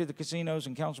went straight to the casinos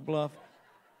in Council Bluff,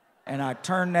 and I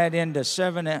turned that into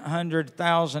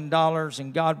 $700,000,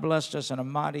 and God blessed us in a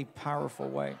mighty, powerful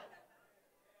way.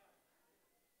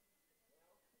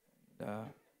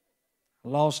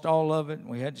 Lost all of it, and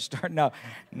we had to start. No.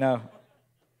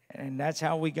 And that's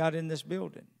how we got in this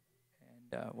building.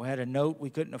 And we had a note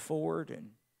we couldn't afford,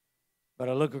 but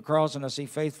I look across and I see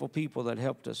faithful people that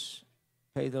helped us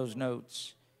pay those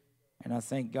notes, and I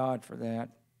thank God for that.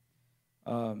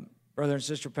 Brother and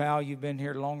Sister Powell, you've been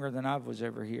here longer than I was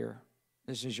ever here.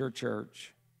 This is your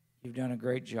church. You've done a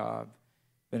great job.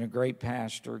 Been a great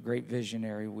pastor, a great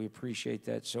visionary. We appreciate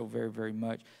that so very, very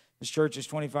much. This church is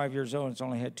 25 years old and it's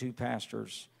only had 2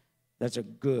 pastors. That's a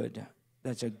good,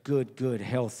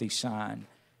 healthy sign.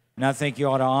 And I think you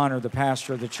ought to honor the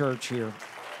pastor of the church here.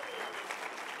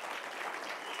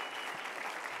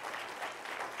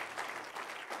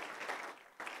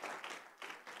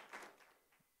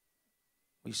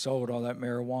 We We sold all that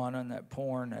marijuana and that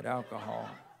porn, that alcohol.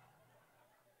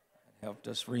 It helped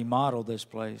us remodel this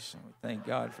place, and we thank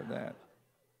God for that.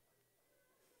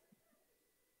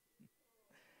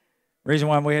 Reason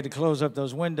why we had to close up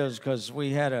those windows because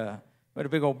we had a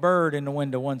big old bird in the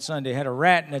window one Sunday, had a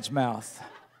rat in its mouth.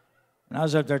 And I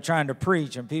was up there trying to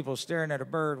preach, and people staring at a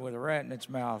bird with a rat in its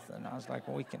mouth. And I was like,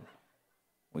 well,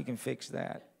 we can fix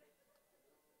that.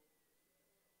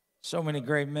 So many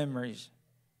great memories.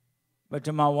 But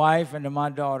to my wife and to my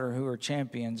daughter, who are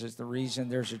champions, is the reason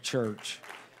there's a church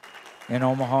in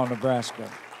Omaha, Nebraska.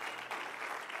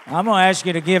 I'm going to ask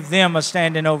you to give them a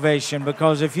standing ovation,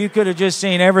 because if you could have just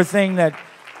seen everything that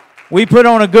we put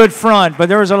on a good front, but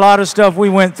there was a lot of stuff we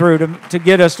went through to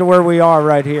get us to where we are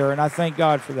right here, and I thank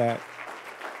God for that.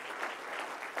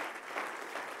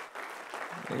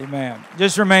 Amen.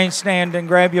 Just remain standing.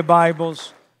 Grab your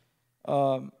Bibles.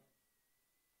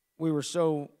 We were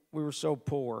so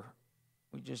poor.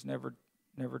 We just never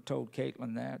told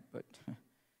Caitlin that, but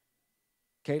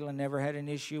Caitlin never had an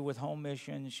issue with home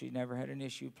missions. She never had an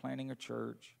issue planning a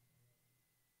church.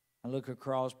 I look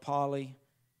across. Polly,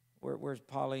 where's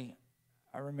Polly?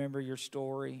 I remember your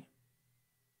story.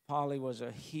 Polly was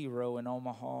a hero in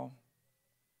Omaha.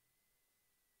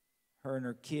 Her and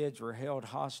her kids were held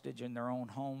hostage in their own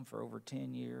home for over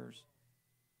 10 years.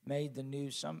 Made the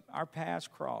news. Our paths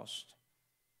crossed.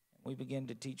 We began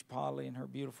to teach Polly and her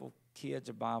beautiful kids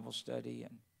a Bible study.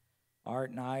 And Art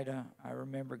and Ida, I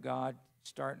remember God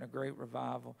starting a great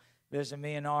revival. Listen,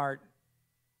 me and Art,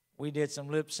 we did some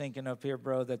lip syncing up here,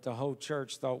 bro, that the whole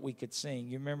church thought we could sing.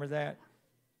 You remember that?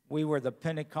 We were the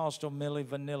Pentecostal Milli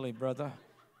Vanilli, brother.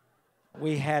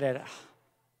 We had it.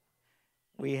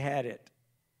 We had it.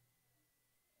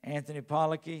 Anthony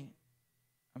Pollocky,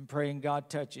 I'm praying God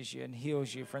touches you and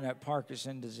heals you from that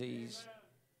Parkinson disease.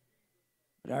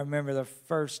 But I remember the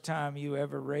first time you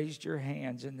ever raised your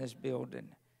hands in this building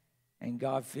and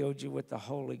God filled you with the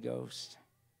Holy Ghost,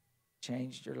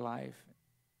 changed your life.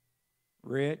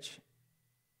 Rich,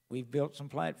 we've built some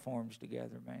platforms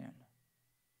together, man.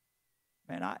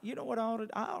 Man, you know what I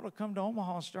ought to come to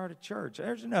Omaha and start a church.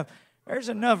 There's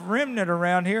enough remnant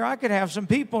around here. I could have some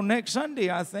people next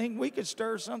Sunday, I think. We could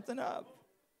stir something up.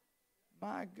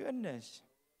 My goodness.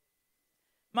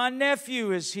 My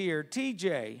nephew is here,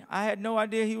 TJ. I had no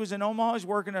idea he was in Omaha. He's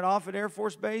working at Offutt Air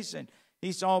Force Base, and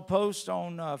he saw a post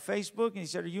on Facebook, and he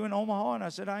said, "Are you in Omaha?" And I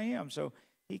said, "I am." So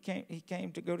he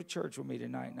came to go to church with me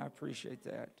tonight, and I appreciate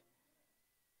that.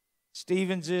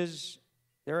 Stevens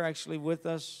they're actually with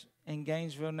us in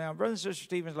Gainesville now. Brother and Sister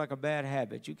Stevens like a bad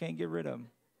habit. You can't get rid of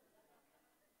them.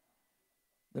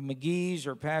 The McGees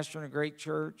are pastoring a great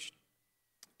church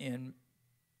in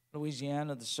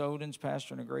Louisiana. The Sodens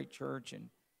pastoring a great church in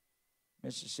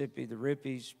Mississippi. The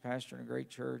Rippies pastoring a great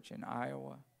church in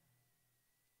Iowa.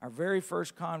 Our very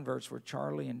first converts were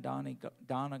Charlie and Donna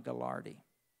Gallardi.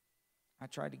 I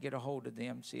tried to get a hold of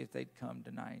them, see if they'd come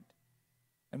tonight.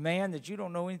 A man that you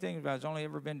don't know anything about has only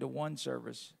ever been to one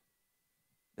service,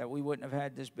 that we wouldn't have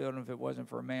had this building if it wasn't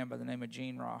for a man by the name of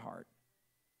Gene Rawhart.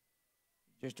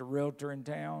 Just a realtor in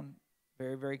town,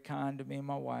 very, very kind to me and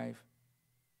my wife.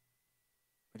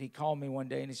 But he called me one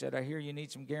day and he said, "I hear you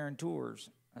need some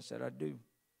guarantors." I said, "I do."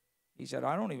 He said,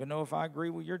 "I don't even know if I agree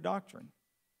with your doctrine."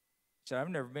 He said, "I've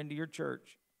never been to your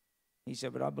church." He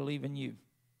said, "But I believe in you."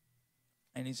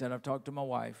 And he said, "I've talked to my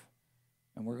wife,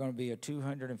 and we're going to be a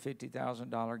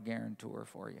 $250,000 guarantor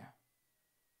for you."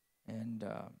 And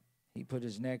he put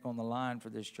his neck on the line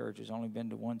for this church. He's only been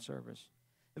to one service.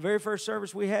 The very first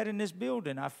service we had in this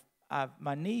building,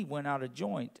 my knee went out of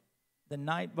joint the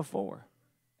night before.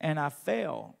 And I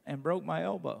fell and broke my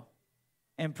elbow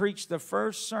and preached the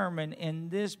first sermon in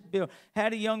this building.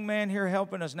 Had a young man here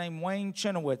helping us named Wayne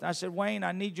Chenoweth. I said, "Wayne,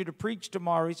 I need you to preach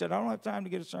tomorrow." He said, "I don't have time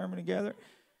to get a sermon together."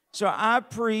 So I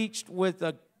preached with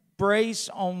a brace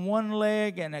on one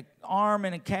leg and an arm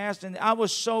and a cast. And I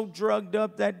was so drugged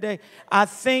up that day. I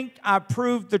think I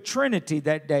proved the Trinity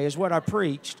that day is what I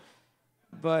preached.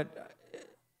 But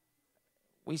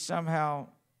we somehow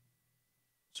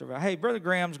survived. Hey, Brother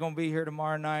Graham's going to be here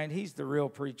tomorrow night. He's the real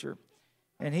preacher.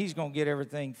 And he's going to get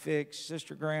everything fixed.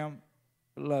 Sister Graham,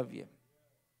 love you.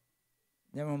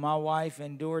 Then when my wife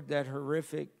endured that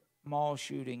horrific mall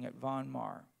shooting at Von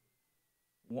Mar,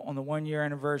 on the 1-year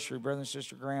anniversary, Brother and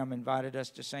Sister Graham invited us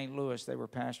to St. Louis. They were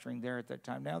pastoring there at that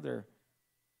time. Now they're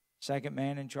second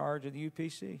man in charge of the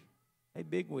UPC. They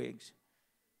bigwigs.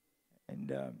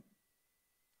 And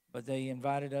but they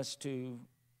invited us to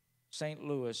St.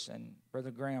 Louis, and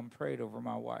Brother Graham prayed over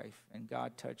my wife, and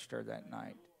God touched her that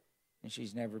night, and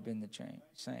she's never been the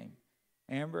same.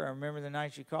 Amber, I remember the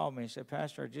night she called me and said,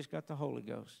 "Pastor, I just got the Holy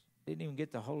Ghost." Didn't even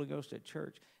get the Holy Ghost at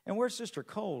church. And where's Sister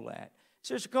Cole at?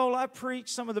 Sister Cole, I preached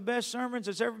some of the best sermons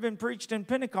that's ever been preached in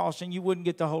Pentecost, and you wouldn't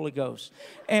get the Holy Ghost.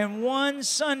 And one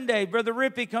Sunday, Brother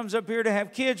Rippey comes up here to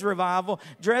have kids revival,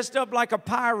 dressed up like a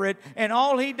pirate, and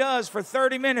all he does for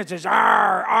 30 minutes is,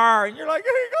 "Arr, arr," and you're like,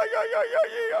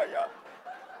 yeah.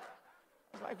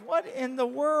 It's like, what in the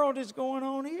world is going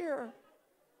on here?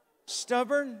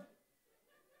 Stubborn.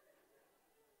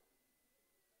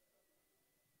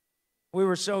 We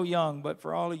were so young, but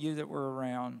for all of you that were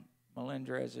around,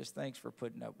 Melindra says, thanks for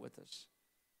putting up with us.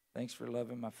 Thanks for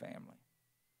loving my family.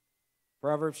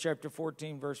 Proverbs chapter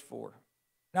 14, verse 4.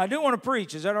 Now, I do want to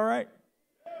preach. Is that all right?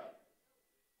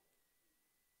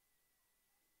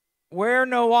 Where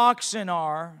no oxen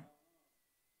are,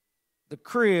 the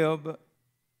crib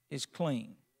is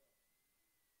clean.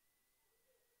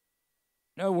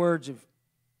 In other words, if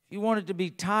you want it to be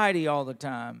tidy all the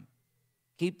time,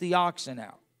 keep the oxen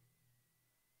out.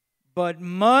 But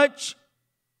much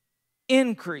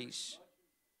increase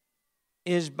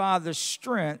is by the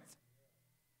strength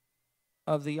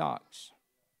of the ox.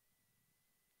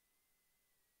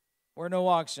 Where no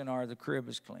oxen are, the crib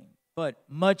is clean. But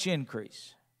much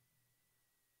increase.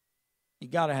 You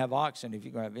got to have oxen if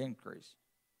you're going to have increase.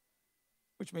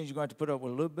 Which means you're going to have to put up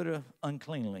with a little bit of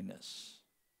uncleanliness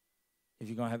if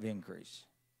you're going to have increase.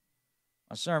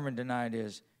 My sermon tonight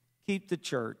is, keep the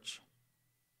church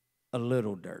a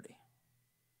little dirty.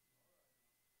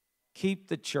 Keep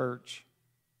the church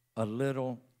a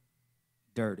little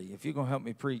dirty. If you're going to help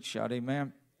me preach, shout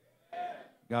amen.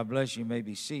 God bless you. You may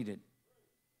be seated.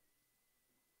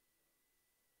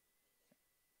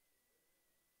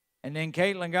 And then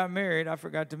Caitlin got married. I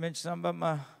forgot to mention something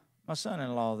about my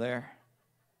son-in-law there.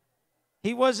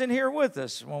 He wasn't here with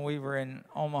us when we were in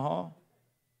Omaha.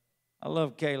 I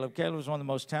love Caleb. Caleb's one of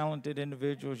the most talented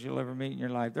individuals you'll ever meet in your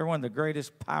life. They're one of the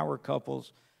greatest power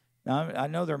couples. Now, I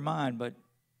know they're mine, but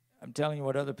I'm telling you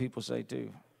what other people say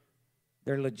too.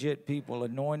 They're legit people,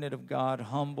 anointed of God,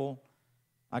 humble.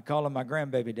 I call him my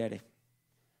grandbaby daddy.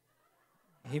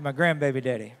 He's my grandbaby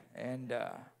daddy. And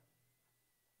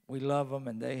we love them,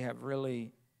 and they have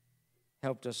really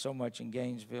helped us so much in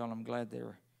Gainesville. I'm glad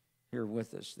they're here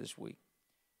with us this week.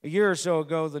 A year or so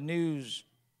ago, the news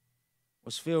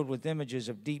was filled with images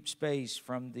of deep space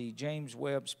from the James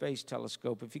Webb Space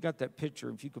Telescope. If you got that picture,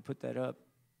 if you could put that up.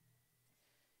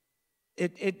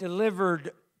 It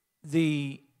delivered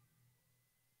the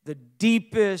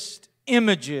deepest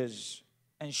images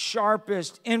and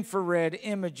sharpest infrared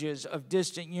images of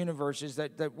distant universes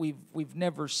that we've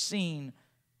never seen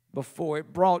before.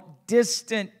 It brought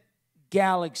distant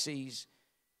galaxies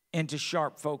into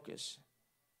sharp focus.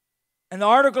 And the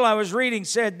article I was reading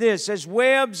said this, says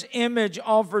Webb's image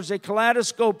offers a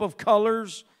kaleidoscope of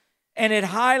colors, and it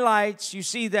highlights, you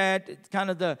see that,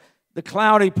 kind of the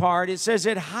cloudy part. It says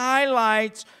it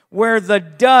highlights where the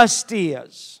dust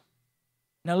is.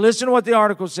 Now listen to what the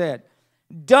article said.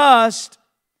 Dust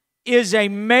is a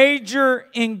major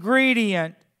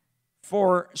ingredient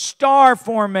for star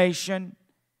formation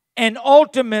and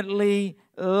ultimately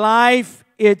life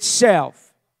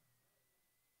itself.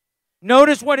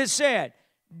 Notice what it said.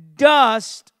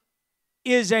 Dust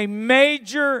is a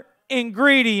major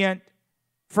ingredient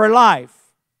for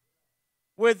life.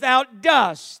 Without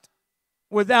dust,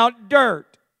 without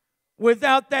dirt,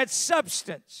 without that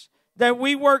substance that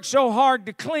we work so hard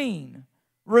to clean,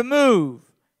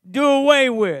 remove, do away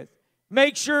with,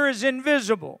 make sure is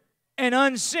invisible and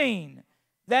unseen.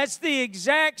 That's the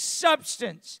exact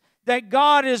substance that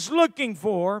God is looking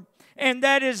for, and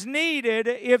that is needed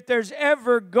if there's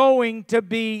ever going to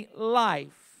be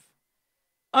life.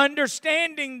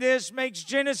 Understanding this makes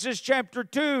Genesis chapter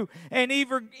 2 an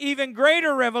even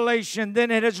greater revelation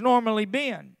than it has normally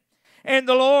been. And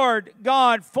the Lord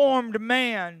God formed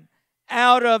man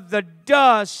out of the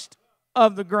dust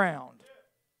of the ground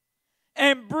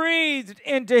and breathed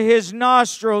into his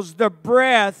nostrils the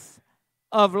breath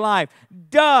of life.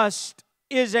 Dust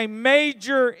is a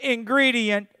major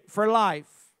ingredient for life.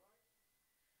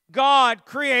 God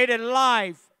created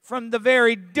life from the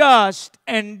very dust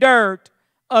and dirt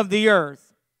of the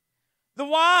earth. The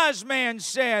wise man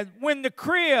said, when the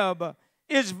crib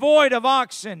is void of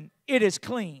oxen, it is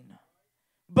clean.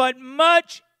 But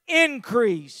much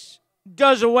increase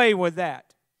does away with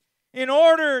that. In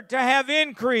order to have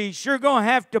increase, you're going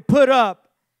to have to put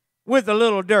up with a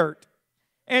little dirt.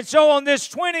 And so on this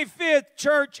 25th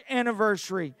church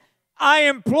anniversary, I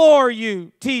implore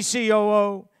you,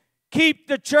 TCOO, keep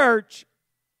the church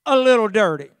a little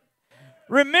dirty.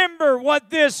 Remember what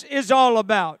this is all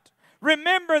about.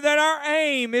 Remember that our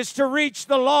aim is to reach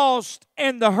the lost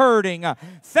and the hurting.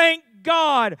 Thank thank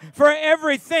God for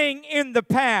everything in the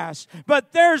past,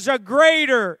 but there's a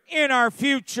greater in our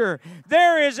future.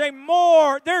 There's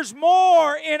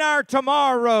more in our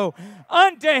tomorrow.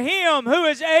 Unto Him who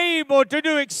is able to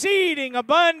do exceeding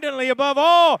abundantly above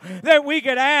all that we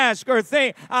could ask or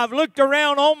think. I've looked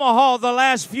around Omaha the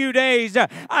last few days.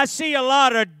 I see a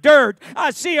lot of dirt.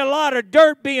 I see a lot of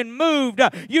dirt being moved.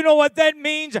 You know what that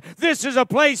means? This is a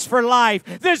place for life.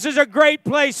 This is a great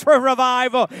place for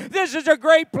revival. This is a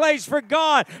great place for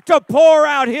God to pour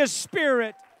out His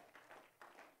Spirit.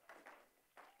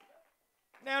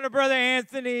 Now to Brother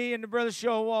Anthony and to Brother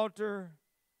Showalter,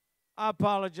 I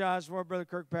apologize for what Brother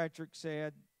Kirkpatrick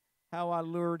said, how I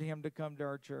lured him to come to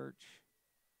our church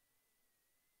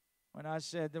when I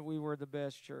said that we were the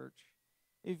best church.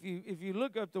 If you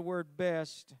look up the word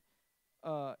best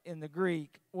in the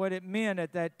Greek, what it meant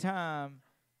at that time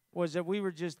was that we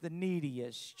were just the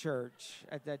neediest church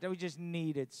at that time. We just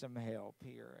needed some help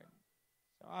here.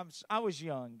 And so I was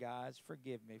young, guys.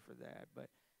 Forgive me for that.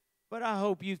 But I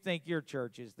hope you think your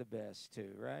church is the best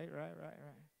too, right?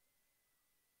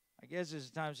 I guess it's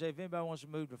time to say if anybody wants to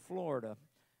move to Florida.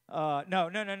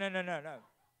 No.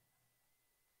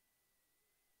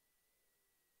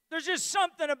 There's just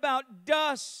something about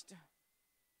dust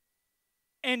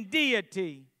and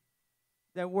deity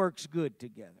that works good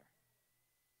together.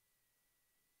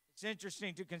 It's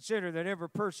interesting to consider that every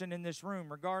person in this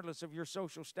room, regardless of your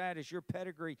social status, your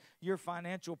pedigree, your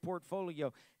financial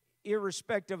portfolio,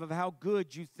 irrespective of how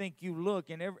good you think you look,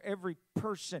 and every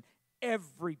person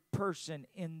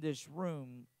in this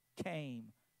room came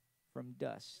from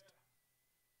dust.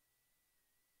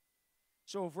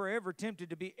 So if we're ever tempted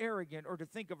to be arrogant or to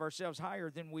think of ourselves higher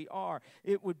than we are,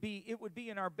 it would be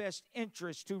in our best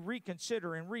interest to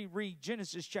reconsider and reread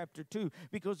Genesis chapter 2,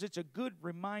 because it's a good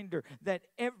reminder that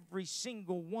every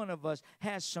single one of us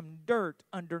has some dirt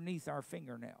underneath our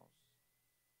fingernails.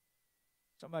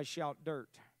 Somebody shout dirt.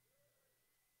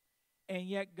 And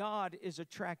yet God is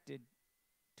attracted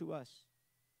to us.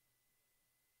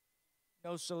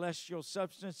 No celestial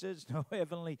substances, no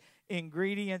heavenly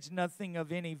ingredients, nothing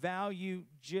of any value,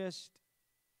 just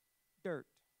dirt.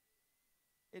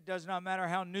 It does not matter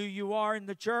how new you are in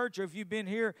the church or if you've been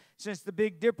here since the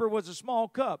Big Dipper was a small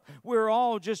cup. We're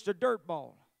all just a dirt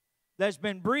ball that's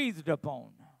been breathed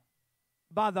upon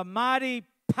by the mighty,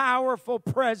 powerful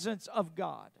presence of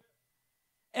God.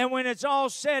 And when it's all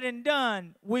said and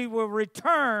done, we will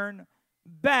return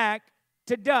back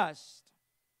to dust.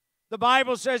 The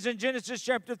Bible says in Genesis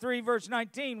chapter 3, verse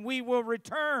 19, we will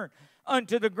return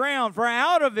unto the ground, for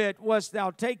out of it wast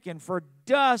thou taken, for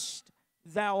dust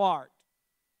thou art,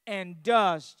 and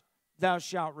dust thou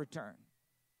shalt return.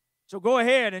 So go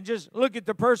ahead and just look at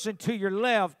the person to your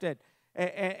left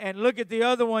and look at the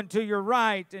other one to your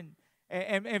right,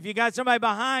 and if you got somebody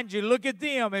behind you, look at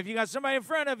them. If you got somebody in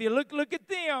front of you, look at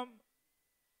them.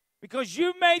 Because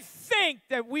you may think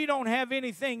that we don't have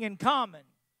anything in common.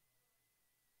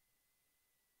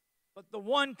 But the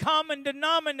one common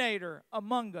denominator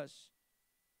among us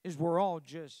is we're all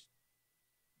just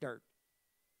dirt.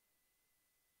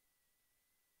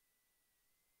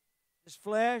 This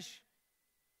flesh,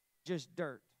 just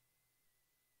dirt.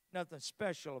 Nothing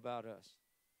special about us.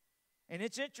 And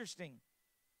it's interesting.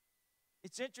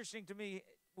 It's interesting to me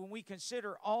when we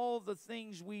consider all the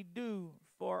things we do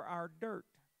for our dirt.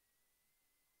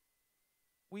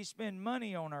 We spend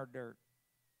money on our dirt.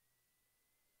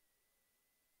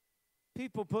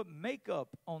 People put makeup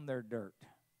on their dirt.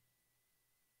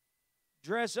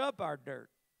 Dress up our dirt.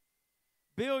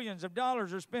 Billions of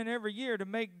dollars are spent every year to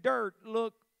make dirt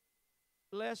look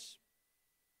less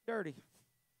dirty.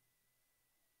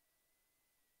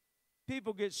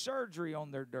 People get surgery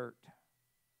on their dirt.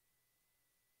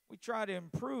 We try to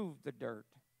improve the dirt.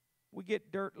 We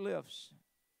get dirt lifts,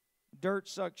 dirt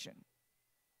suction,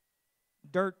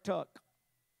 dirt tuck.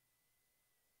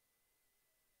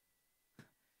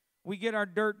 We get our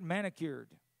dirt manicured,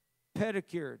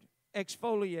 pedicured,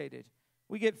 exfoliated.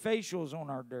 We get facials on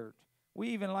our dirt. We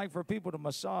even like for people to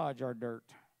massage our dirt.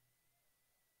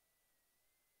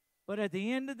 But at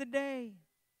the end of the day,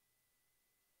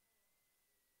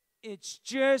 it's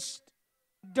just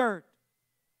dirt.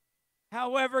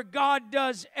 However, God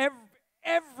does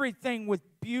everything with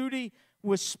beauty,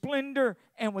 with splendor,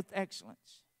 and with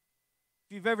excellence.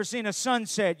 If you've ever seen a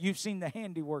sunset, you've seen the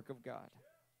handiwork of God.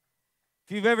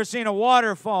 If you've ever seen a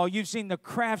waterfall, you've seen the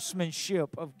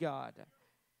craftsmanship of God.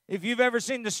 If you've ever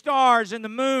seen the stars and the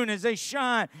moon as they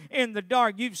shine in the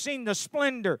dark, you've seen the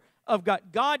splendor of God.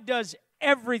 God does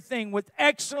everything with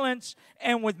excellence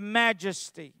and with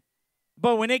majesty.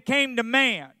 But when it came to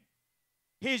man,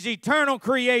 his eternal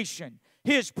creation,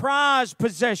 his prized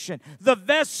possession, the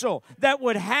vessel that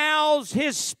would house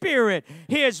his spirit,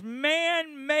 his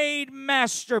man-made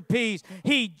masterpiece.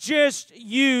 He just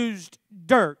used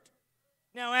dirt.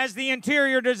 Now, as the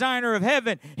interior designer of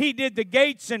heaven, he did the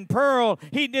gates in pearl.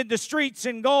 He did the streets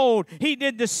in gold. He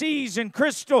did the seas in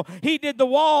crystal. He did the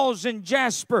walls in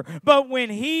jasper. But when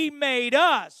he made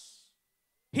us,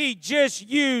 he just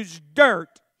used dirt.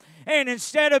 And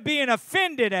instead of being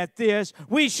offended at this,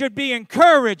 we should be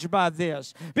encouraged by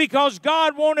this. Because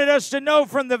God wanted us to know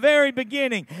from the very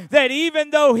beginning that even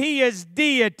though He is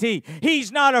deity,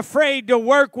 He's not afraid to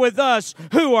work with us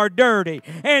who are dirty.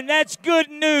 And that's good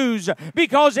news,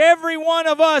 because every one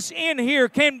of us in here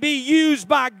can be used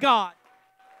by God.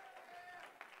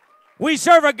 We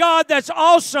serve a God that's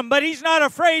awesome, but He's not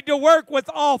afraid to work with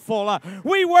awful.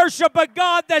 We worship a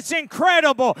God that's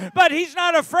incredible, but He's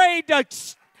not afraid to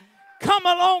come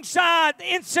alongside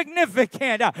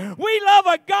insignificant. We love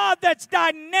a God that's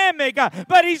dynamic,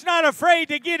 but He's not afraid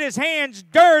to get His hands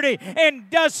dirty and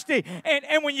dusty.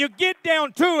 And when you get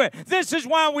down to it, this is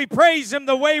why we praise Him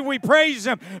the way we praise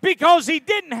Him, because He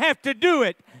didn't have to do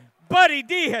it, but He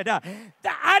did.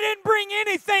 I didn't bring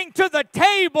anything to the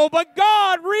table, but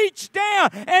God reached down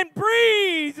and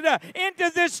breathed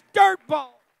into this dirt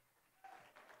ball.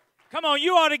 Come on,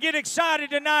 you ought to get excited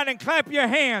tonight and clap your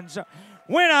hands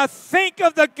when I think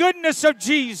of the goodness of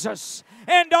Jesus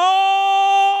and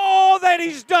all that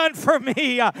He's done for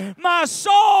me. My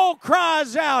soul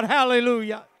cries out,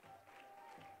 hallelujah.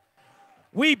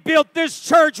 We built this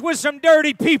church with some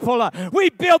dirty people. We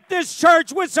built this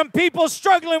church with some people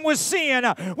struggling with sin.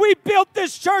 We built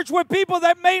this church with people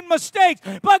that made mistakes.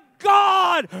 But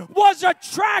God was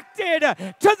attracted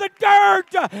to the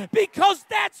dirt because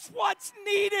that's what's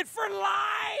needed for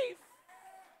life.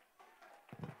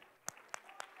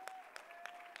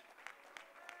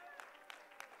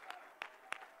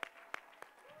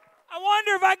 I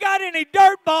wonder if I got any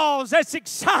dirt balls that's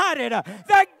excited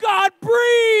that God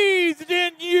breathed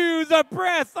in you the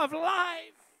breath of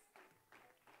life.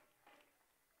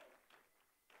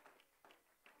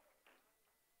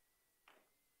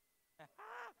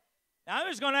 Now, I'm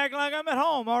just going to act like I'm at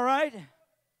home, all right?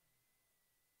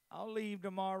 I'll leave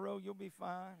tomorrow. You'll be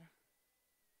fine.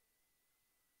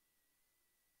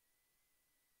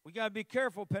 We got to be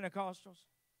careful, Pentecostals,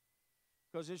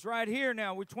 because it's right here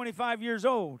now. We're 25 years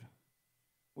old.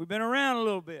 We've been around a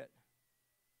little bit.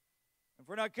 If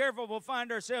we're not careful, we'll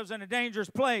find ourselves in a dangerous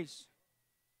place,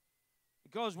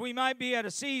 because we might be at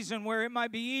a season where it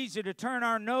might be easy to turn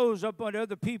our nose up on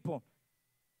other people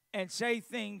and say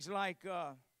things like,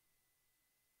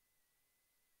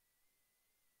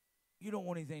 you don't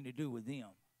want anything to do with them.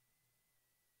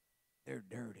 They're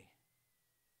dirty.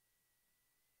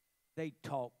 They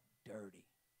talk dirty.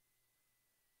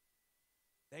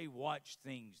 They watch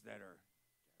things that are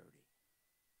dirty.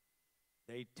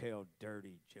 They tell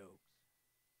dirty jokes.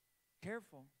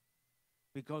 Careful,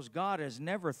 because God has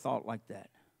never thought like that.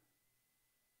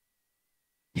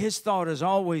 His thought has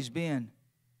always been,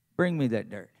 bring me that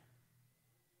dirt.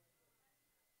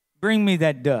 Bring me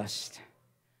that dust.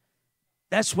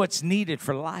 That's what's needed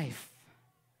for life.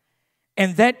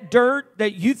 And that dirt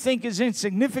that you think is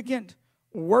insignificant,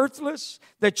 worthless,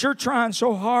 that you're trying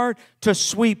so hard to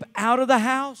sweep out of the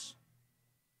house,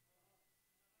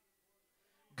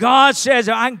 God says,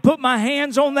 I can put my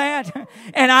hands on that,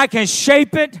 and I can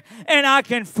shape it, and I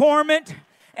can form it,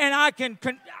 and I can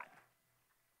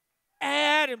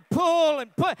add and pull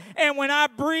and put. And when I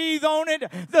breathe on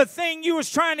it, the thing you was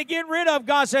trying to get rid of,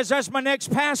 God says, that's my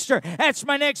next pastor. That's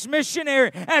my next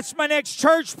missionary. That's my next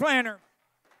church planner.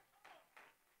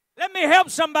 Let me help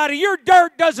somebody. Your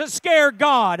dirt doesn't scare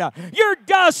God. Your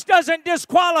dust doesn't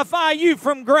disqualify you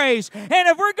from grace. And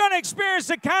if we're going to experience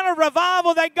the kind of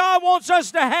revival that God wants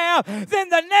us to have, then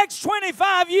the next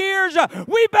 25 years,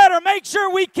 we better make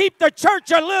sure we keep the church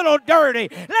a little dirty.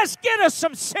 Let's get us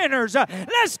some sinners.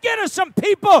 Let's get us some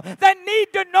people that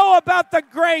need to know about the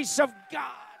grace of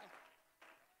God.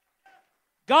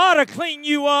 God will clean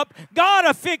you up. God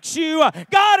will fix you.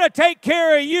 God will take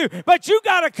care of you. But you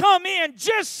got to come in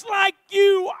just like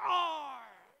you are.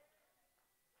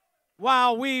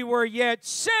 While we were yet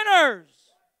sinners.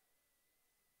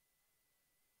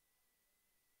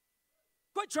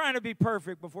 Quit trying to be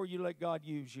perfect before you let God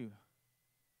use you.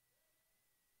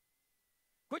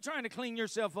 Quit trying to clean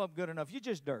yourself up good enough. You're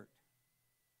just dirt.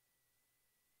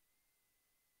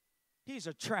 He's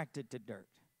attracted to dirt.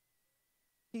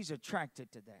 He's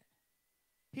attracted to that.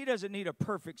 He doesn't need a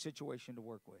perfect situation to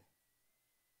work with.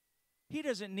 He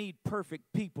doesn't need perfect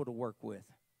people to work with.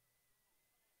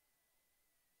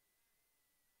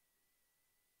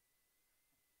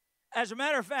 As a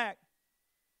matter of fact,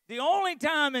 The only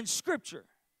time in Scripture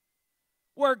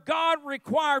where God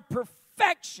required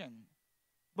perfection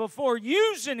before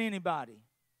using anybody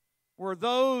were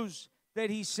those that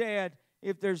He said,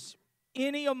 if there's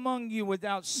any among you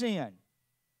without sin.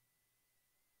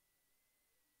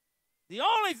 The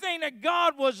only thing that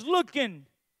God was looking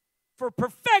for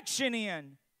perfection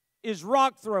in is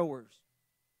rock throwers.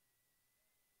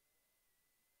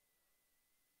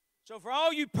 So for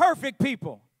all you perfect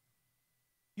people,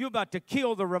 you're about to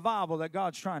kill the revival that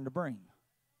God's trying to bring.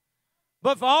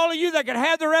 But for all of you that can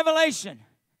have the revelation,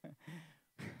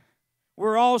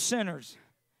 we're all sinners,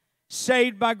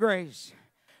 saved by grace.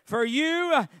 For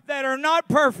you that are not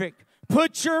perfect,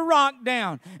 put your rock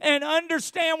down and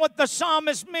understand what the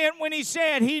psalmist meant when he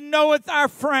said, He knoweth our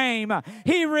frame.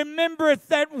 He remembereth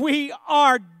that we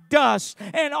are dust.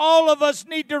 And all of us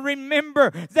need to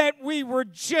remember that we were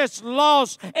just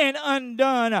lost and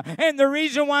undone. And the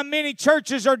reason why many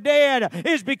churches are dead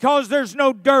is because there's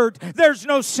no dirt, there's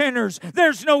no sinners,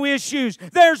 there's no issues,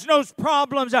 there's no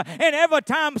problems. And every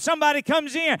time somebody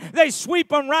comes in, they sweep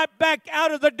them right back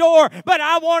out of the door. But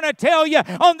I want to tell you,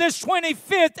 on this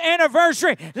 25th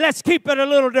anniversary, let's keep it a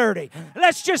little dirty.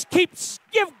 Let's just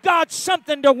give God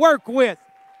something to work with.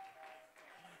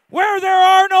 Where there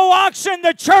are no oxen,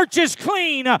 the church is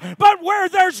clean. But where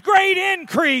there's great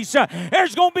increase,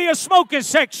 there's going to be a smoking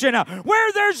section.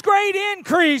 Where there's great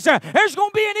increase, there's going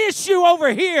to be an issue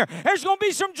over here. There's going to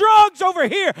be some drugs over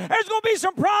here. There's going to be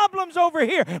some problems over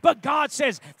here. But God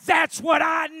says, that's what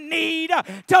I need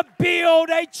to build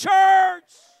a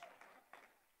church.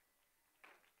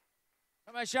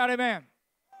 Somebody shout amen.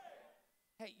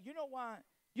 Hey, you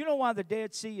know why the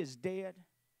Dead Sea is dead?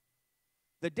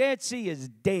 The Dead Sea is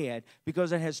dead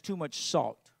because it has too much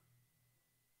salt.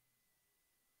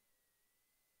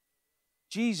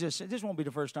 Jesus, this won't be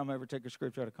the first time I ever take a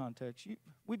scripture out of context.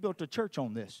 We built a church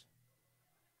on this.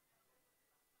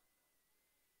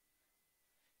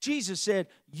 Jesus said,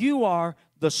 you are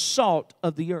the salt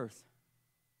of the earth.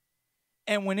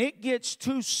 And when it gets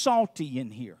too salty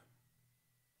in here,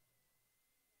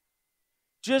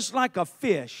 just like a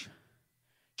fish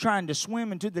trying to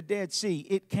swim into the Dead Sea,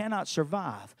 it cannot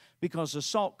survive because the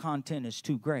salt content is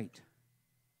too great.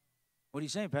 What are you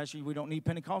saying, Pastor? We don't need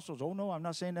Pentecostals? Oh, no, I'm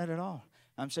not saying that at all.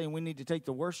 I'm saying we need to take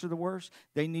the worst of the worst.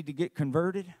 They need to get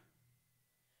converted.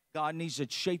 God needs to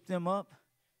shape them up,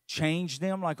 change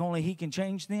them like only He can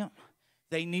change them.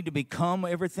 They need to become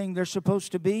everything they're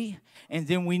supposed to be, and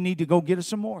then we need to go get us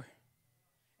some more.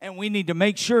 And we need to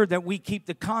make sure that we keep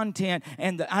the content.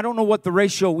 And I don't know what the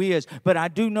ratio is, but I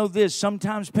do know this.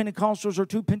 Sometimes Pentecostals are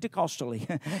too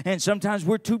Pentecostally. And sometimes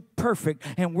we're too perfect.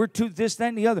 And we're too this, that,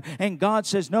 and the other. And God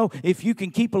says, no, if you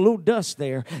can keep a little dust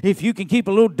there, if you can keep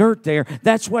a little dirt there,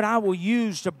 that's what I will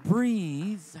use to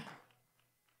breathe.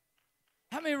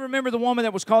 How many remember the woman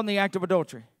that was caught in the act of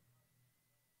adultery?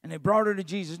 And they brought her to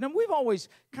Jesus. Now, we've always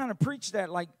kind of preached that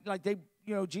like they,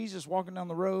 Jesus walking down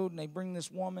the road, and they bring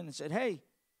this woman and said, hey,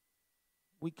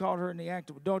 we caught her in the act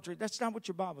of adultery. That's not what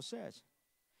your Bible says.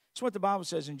 It's what the Bible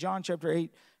says in John chapter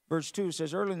 8, verse 2. It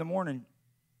says, early in the morning,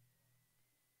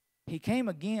 He came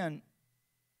again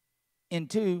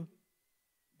into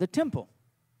the temple.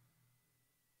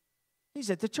 He's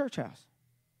at the church house.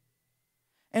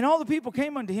 And all the people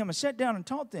came unto Him and sat down and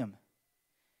taught them.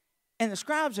 And the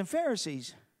scribes and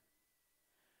Pharisees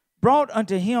brought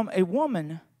unto Him a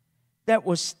woman that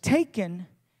was taken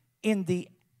in the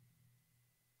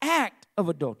act of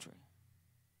adultery,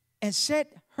 and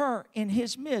set her in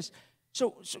His midst.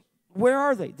 So where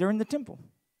are they? They're in the temple.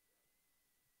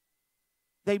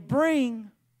 They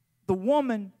bring the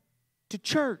woman to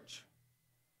church.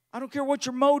 I don't care what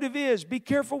your motive is. Be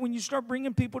careful when you start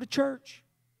bringing people to church.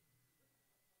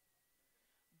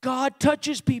 God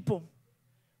touches people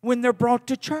when they're brought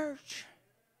to church.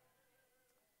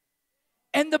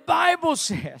 And the Bible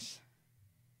says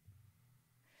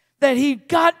that He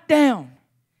got down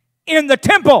in the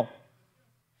temple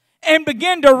and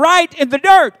began to write in the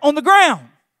dirt on the ground.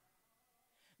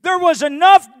 There was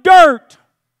enough dirt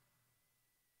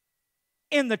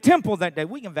in the temple that day.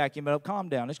 We can vacuum it up. Calm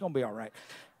down. It's going to be all right.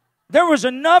 There was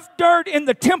enough dirt in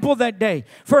the temple that day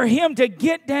for Him to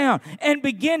get down and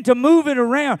begin to move it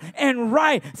around and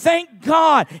write. Thank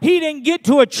God He didn't get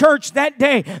to a church that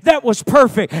day that was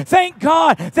perfect. Thank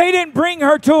God they didn't bring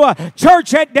her to a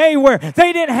church that day where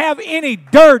they didn't have any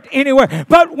dirt anywhere.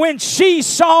 But when she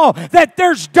saw that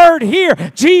there's dirt here,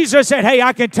 Jesus said, hey,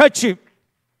 I can touch you.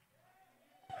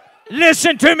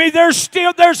 Listen to me, there's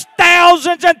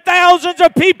thousands and thousands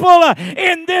of people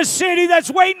in this city that's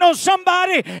waiting on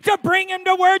somebody to bring them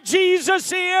to where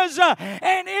Jesus is.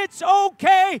 And it's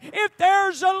okay if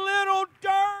there's a little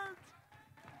dirt.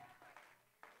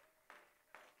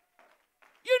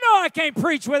 I can't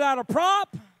preach without a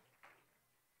prop.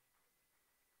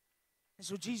 And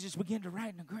so Jesus began to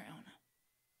write in the ground.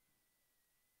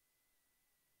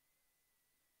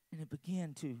 And it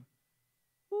began to,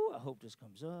 I hope this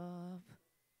comes up.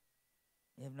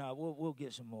 If not, we'll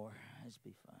get some more. Let's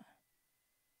be fine.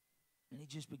 And he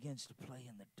just begins to play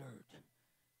in the dirt.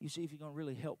 You see, if you're going to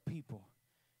really help people,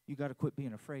 you got to quit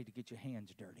being afraid to get your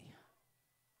hands dirty.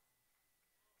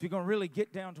 If you're going to really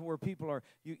get down to where people are,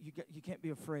 you can't be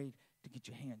afraid to get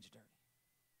your hands dirty.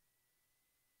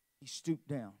 He stooped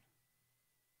down,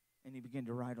 and he began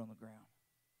to write on the ground.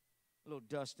 A little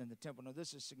dust in the temple. Now,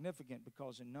 this is significant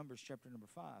because in Numbers chapter number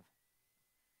 5,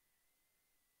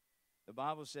 the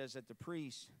Bible says that the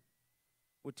priest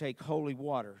would take holy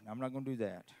water. Now, I'm not going to do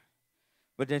that.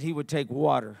 But that he would take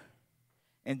water,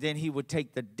 and then he would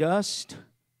take the dust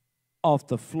off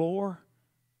the floor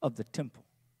of the temple.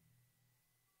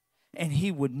 And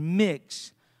he would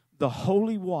mix the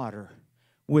holy water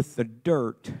with the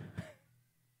dirt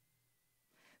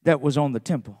that was on the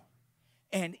temple.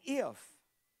 And if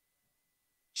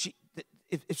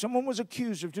someone was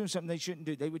accused of doing something they shouldn't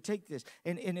do, they would take this.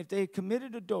 And if they had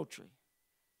committed adultery,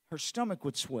 her stomach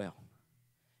would swell.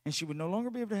 And she would no longer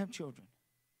be able to have children.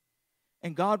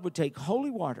 And God would take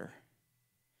holy water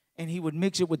and he would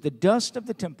mix it with the dust of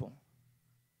the temple.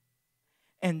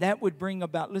 And that would bring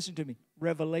about, listen to me,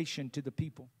 revelation to the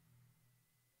people.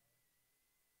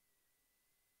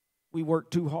 We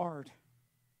work too hard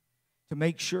to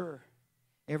make sure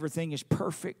everything is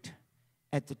perfect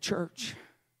at the church.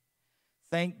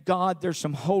 Thank God there's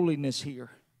some holiness here.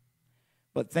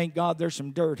 But thank God there's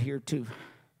some dirt here too.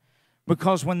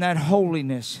 Because when that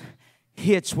holiness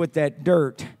hits with that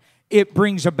dirt, it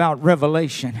brings about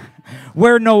revelation.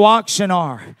 Where no oxen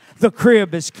are, the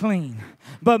crib is clean.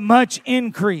 But much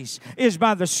increase is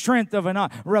by the strength of an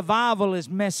ox. Revival is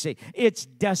messy. It's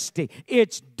dusty.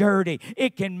 It's dirty.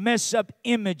 It can mess up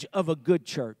image of a good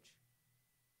church.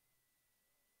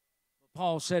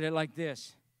 Paul said it like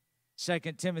this. 2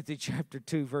 Timothy chapter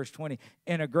 2, verse 20.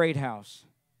 In a great house,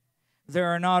 there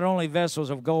are not only vessels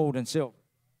of gold and silver.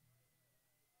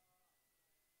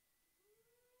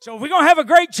 So if we're going to have a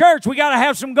great church, we got to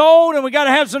have some gold and we got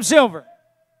to have some silver.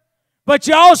 But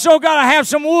you also got to have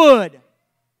some wood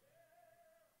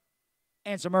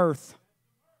and some earth.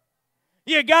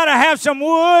 You got to have some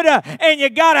wood and you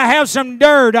got to have some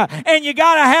dirt and you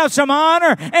got to have some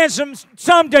honor and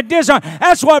some to dishonor.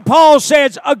 That's what Paul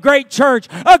says, a great church.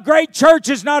 A great church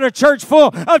is not a church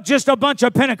full of just a bunch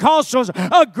of Pentecostals.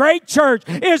 A great church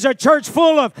is a church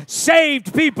full of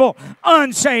saved people,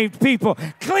 unsaved people,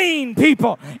 clean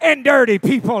people and dirty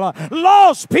people,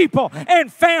 lost people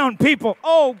and found people.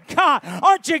 Oh God,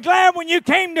 aren't you glad when you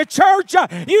came to church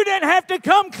you didn't have to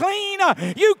come clean,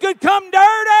 you could come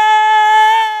dirty?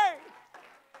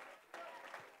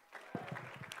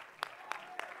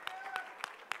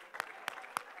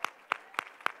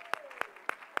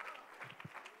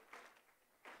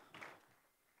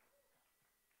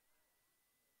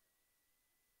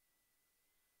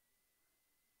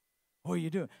 What are you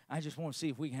doing? I just want to see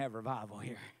if we can have revival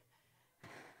here.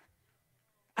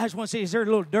 I just want to see, is there a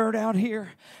little dirt out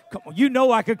here? Come on, you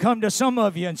know I could come to some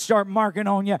of you and start marking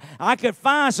on you. I could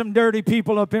find some dirty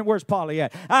people up in, where's Polly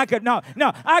at? I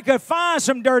could find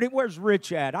some dirty, where's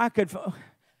Rich at? I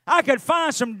could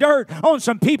find some dirt on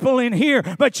some people in here.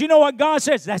 But you know what God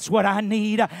says? That's what I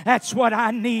need. That's what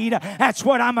I need. That's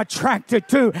what I'm attracted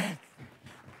to.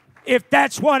 If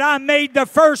that's what I made the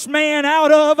first man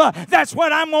out of, that's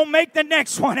what I'm going to make the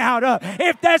next one out of.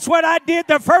 If that's what I did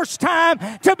the first time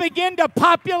to begin to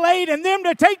populate and them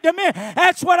to take them in,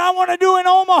 that's what I want to do in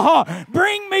Omaha.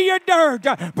 Bring me your dirt.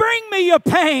 Bring me your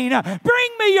pain. Bring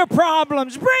me your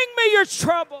problems. Bring me your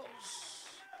troubles.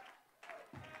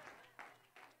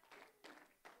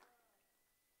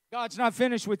 God's not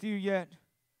finished with you yet.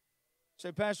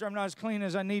 Say, Pastor, I'm not as clean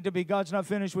as I need to be. God's not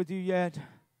finished with you yet.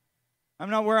 I'm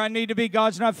not where I need to be.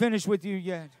 God's not finished with you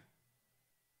yet.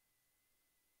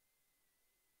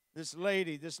 This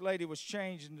lady was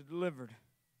changed and delivered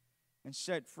and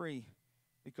set free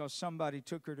because somebody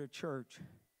took her to church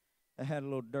that had a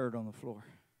little dirt on the floor.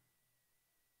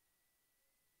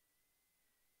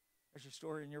 There's a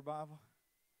story in your Bible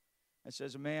that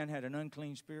says a man had an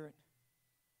unclean spirit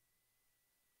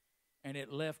and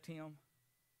it left him.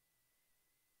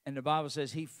 And the Bible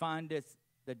says he findeth.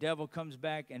 The devil comes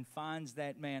back and finds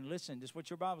that man. Listen, this is what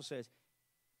your Bible says.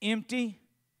 Empty,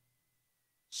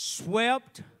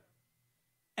 swept,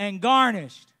 and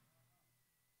garnished.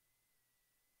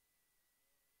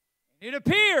 It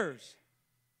appears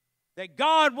that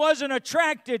God wasn't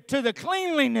attracted to the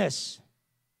cleanliness,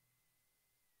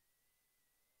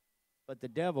 but the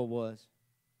devil was.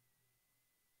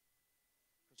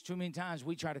 Too many times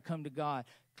we try to come to God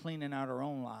cleaning out our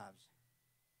own lives.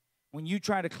 When you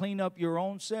try to clean up your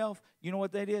own self, you know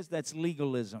what that is? That's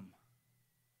legalism.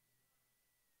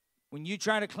 When you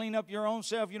try to clean up your own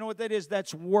self, you know what that is?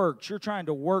 That's works. You're trying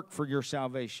to work for your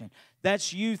salvation.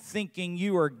 That's you thinking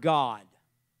you are God.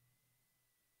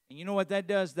 And you know what that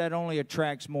does? That only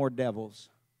attracts more devils.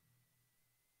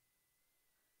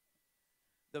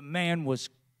 The man was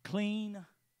clean,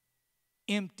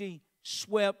 empty,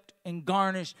 swept, and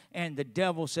garnished, and the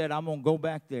devil said, I'm going to go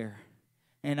back there,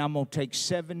 and I'm going to take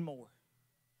 7 more,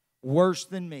 worse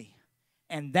than me.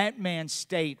 And that man's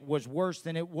state was worse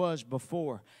than it was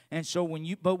before. And so when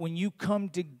you come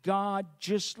to God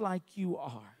just like you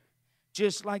are,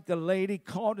 just like the lady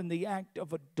caught in the act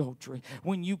of adultery,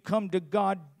 when you come to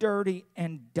God dirty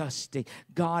and dusty,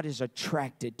 God is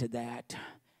attracted to that,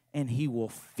 and He will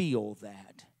feel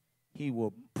that. He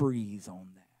will breathe on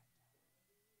that.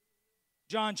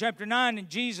 John chapter 9, and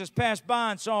Jesus passed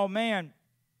by and saw a man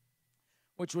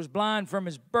which was blind from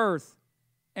his birth.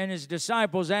 And his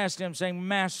disciples asked him, saying,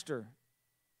 Master,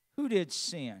 who did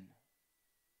sin,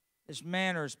 this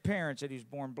man or his parents, that he was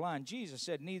born blind? Jesus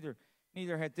said, Neither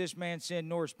hath this man sinned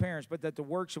nor his parents, but that the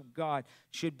works of God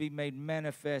should be made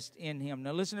manifest in him.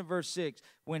 Now listen to verse 6.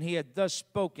 When he had thus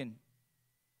spoken,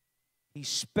 he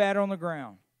spat on the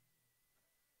ground.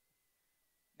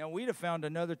 Now we'd have found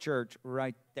another church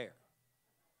right there.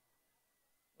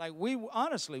 Like we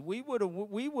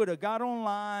would have got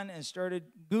online and started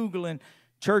Googling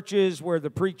churches where the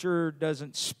preacher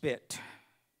doesn't spit.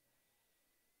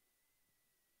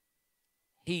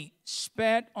 He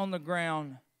spat on the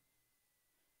ground,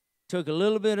 took a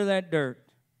little bit of that dirt,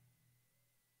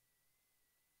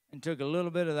 and took a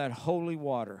little bit of that holy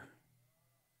water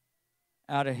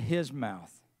out of his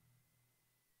mouth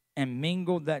and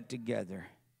mingled that together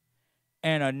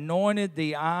and anointed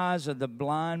the eyes of the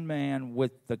blind man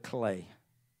with the clay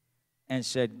and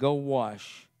said, Go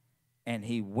wash. And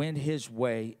he went his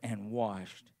way and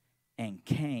washed and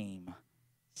came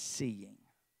seeing.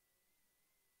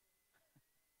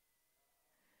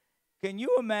 Can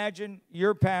you imagine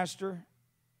your pastor,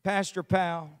 Pastor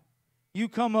Powell, you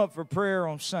come up for prayer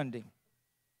on Sunday,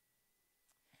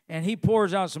 and he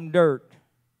pours out some dirt,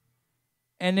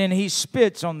 and then he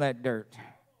spits on that dirt,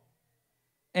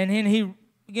 and then he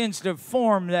begins to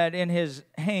form that in his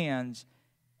hands,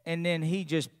 and then he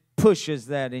just pushes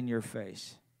that in your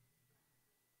face.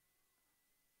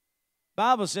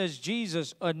 Bible says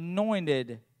Jesus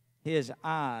anointed his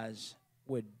eyes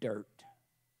with dirt.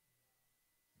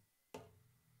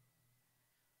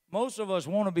 Most of us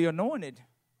want to be anointed,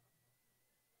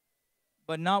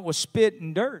 but not with spit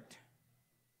and dirt.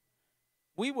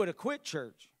 We would have quit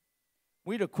church.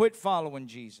 We'd have quit following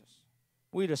Jesus.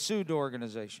 We'd have sued the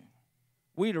organization.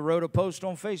 We'd have wrote a post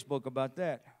on Facebook about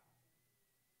that.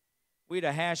 We'd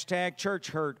have hashtag church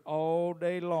hurt all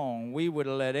day long. We would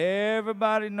have let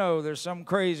everybody know there's something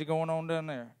crazy going on down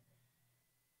there.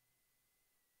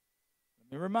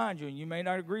 Let me remind you, and you may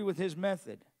not agree with his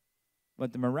method,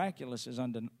 but the miraculous is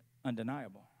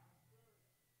undeniable.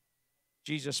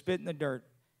 Jesus spit in the dirt,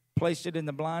 placed it in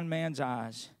the blind man's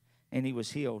eyes, and he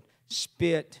was healed.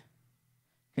 Spit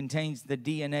contains the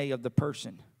DNA of the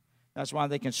person. That's why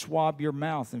they can swab your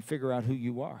mouth and figure out who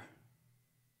you are.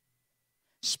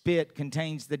 Spit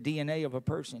contains the DNA of a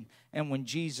person. And when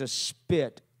Jesus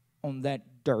spit on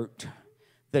that dirt,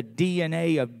 the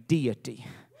DNA of deity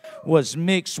was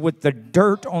mixed with the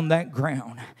dirt on that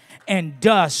ground. And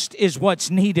dust is what's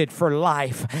needed for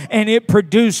life. And it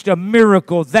produced a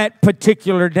miracle that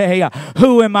particular day.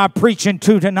 Who am I preaching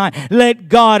to tonight? Let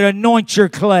God anoint your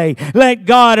clay. Let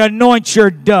God anoint your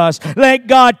dust. Let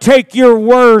God take your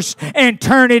worst and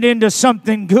turn it into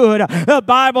something good. The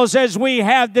Bible says we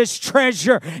have this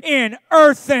treasure in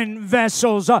earthen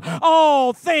vessels.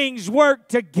 All things work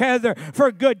together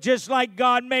for good. Just like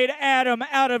God made Adam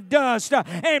out of dust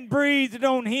and breathed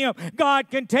on him. God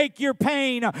can take your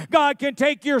pain. God can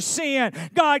take your sin.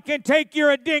 God can take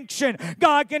your addiction.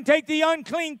 God can take the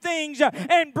unclean things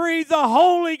and breathe the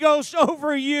Holy Ghost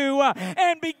over you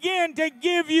and begin to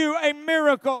give you a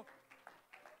miracle.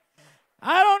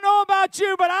 I don't know about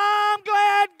you, but I'm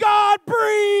glad God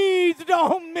breathed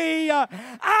on me. I'm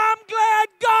glad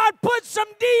God put some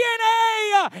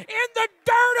DNA in the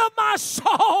dirt of my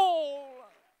soul.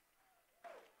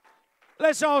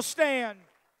 Let's all stand.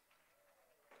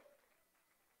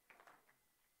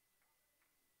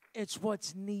 It's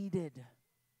what's needed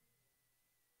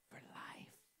for life.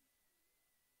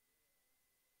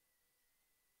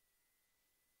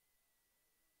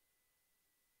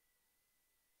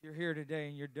 You're here today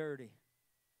and you're dirty.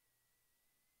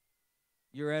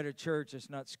 You're at a church that's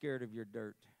not scared of your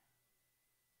dirt.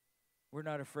 We're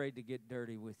not afraid to get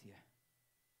dirty with you.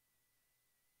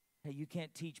 Hey, you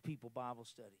can't teach people Bible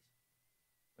studies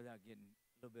without getting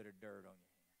a little bit of dirt on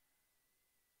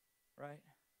your hand.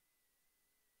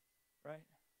 Right? Right?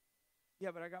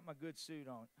 Yeah, but I got my good suit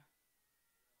on.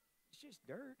 It's just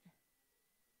dirt.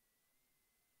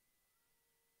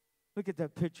 Look at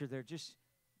that picture there, just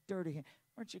dirty hand.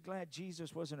 Aren't you glad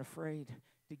Jesus wasn't afraid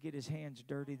to get his hands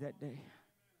dirty that day?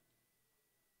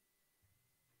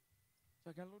 So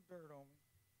I got a little dirt on me.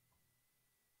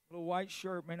 A little white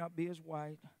shirt may not be as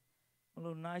white. A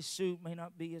little nice suit may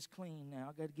not be as clean now.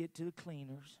 I got to get to the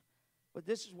cleaners. But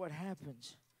this is what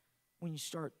happens when you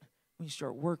start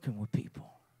working with people.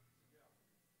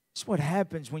 This is what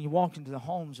happens when you walk into the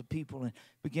homes of people and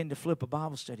begin to flip a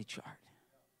Bible study chart.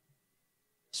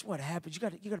 This is what happens. You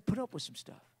got to put up with some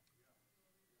stuff.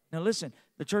 Now listen,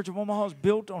 the Church of Omaha is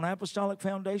built on apostolic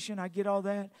foundation. I get all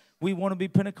that. We want to be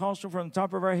Pentecostal from the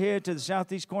top of our head to the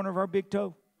southeast corner of our big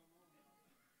toe.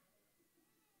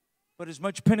 But as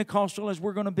much Pentecostal as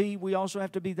we're going to be, we also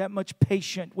have to be that much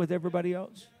patient with everybody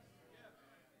else.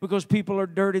 Because people are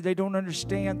dirty, they don't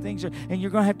understand things. And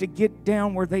you're going to have to get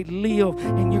down where they live.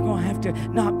 And you're going to have to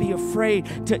not be afraid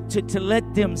to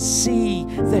let them see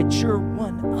that you're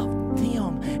one of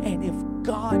them. And if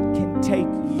God can take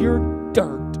your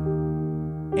dirt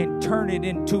and turn it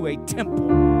into a temple,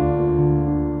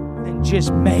 then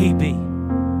just maybe.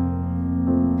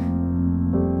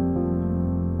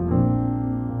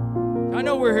 I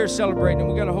know we're here celebrating,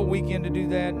 and we got a whole weekend to do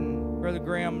that, and Brother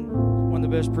Graham, one of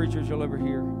the best preachers you'll ever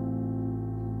hear.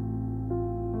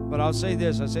 But I say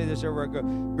this everywhere I go.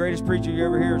 The greatest preacher you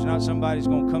ever hear is not somebody who's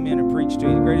going to come in and preach to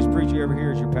you. The greatest preacher you ever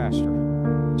hear is your pastor.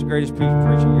 It's the greatest preacher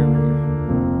you ever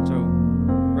hear. So,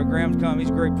 Brother Graham's come, he's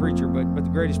a great preacher, but the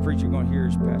greatest preacher you're going to hear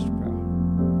is Pastor Powell.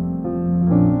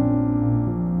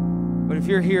 But if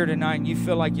you're here tonight and you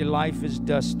feel like your life is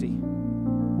dusty,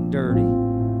 and dirty,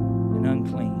 and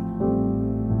unclean,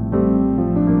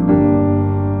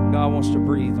 God wants to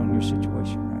breathe on your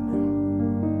situation right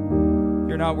now. If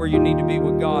you're not where you need to be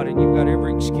with God and you've got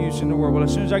every excuse in the world, well,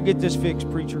 as soon as I get this fixed,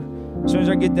 preacher, as soon as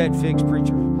I get that fixed,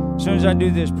 preacher, as soon as I do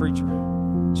this, preacher,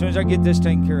 as soon as I get this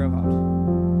taken care of,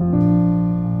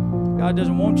 God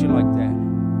doesn't want you like that.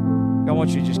 God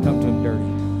wants you to just come to Him dirty.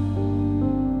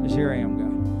 Just here I am,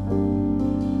 God.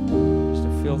 Just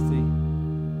a filthy,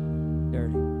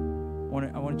 dirty.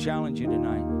 I want to challenge you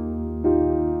tonight.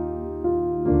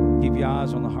 Keep your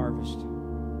eyes on the harvest.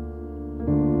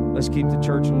 Let's keep the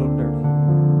church a little dirty.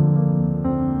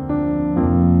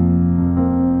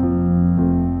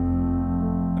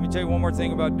 Let me tell you one more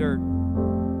thing about dirt.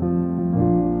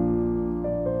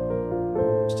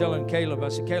 I was telling Caleb, I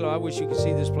said, Caleb, I wish you could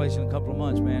see this place in a couple of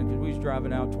months, man, because we was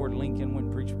driving out toward Lincoln when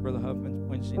we preached with Brother Huffman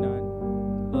Wednesday night.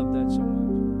 Loved that so much.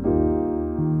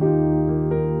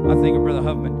 I think of Brother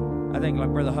Huffman. I think like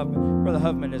Brother Huffman. Brother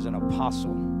Huffman is an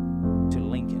apostle to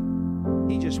Lincoln.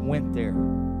 He just went there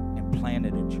and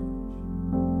planted a church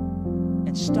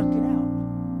and stuck it out.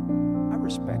 I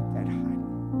respect that highly.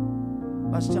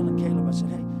 I was telling Caleb, I said,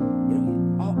 hey, you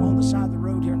know, on the side of the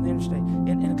road here on the interstate,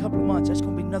 in a couple of months, that's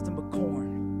going to be nothing but corn.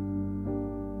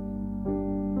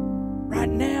 Right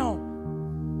now,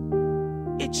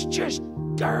 it's just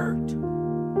dirt.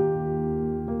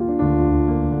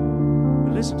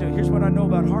 But listen to it. Here's what I know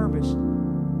about harvest.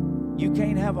 You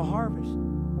can't have a harvest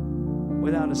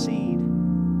without a seed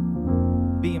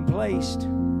being placed.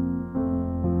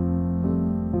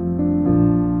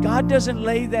 God doesn't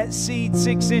lay that seed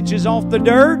 6 inches off the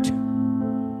dirt.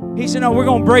 He said, no, we're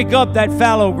going to break up that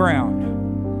fallow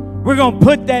ground. We're going to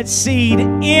put that seed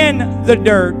in the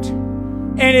dirt.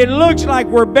 And it looks like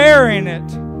we're burying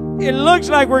it. It looks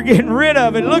like we're getting rid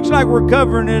of it. It looks like we're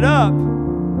covering it up.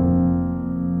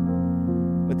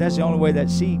 But that's the only way that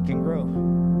seed can grow.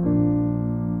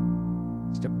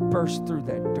 It's to burst through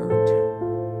that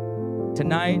dirt.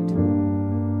 Tonight,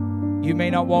 you may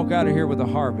not walk out of here with a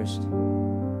harvest,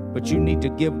 but you need to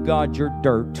give God your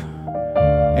dirt.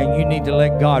 And you need to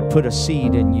let God put a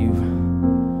seed in you.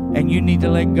 And you need to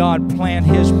let God plant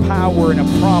His power and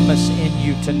a promise in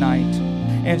you tonight.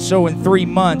 And so in 3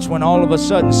 months, when all of a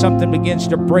sudden something begins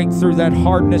to break through that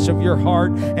hardness of your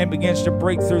heart and begins to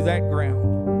break through that ground.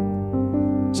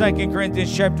 2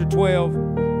 Corinthians chapter 12.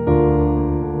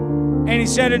 And he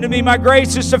said unto me, my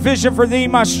grace is sufficient for thee.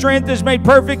 My strength is made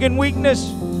perfect in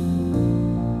weakness.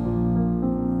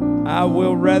 I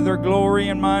will rather glory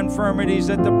in my infirmities,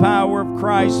 that the power of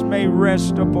Christ may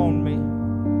rest upon me.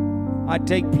 I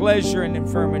take pleasure in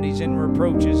infirmities, in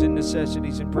reproaches, in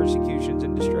necessities, in persecutions,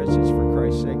 and distresses for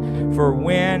Christ's sake. For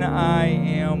when I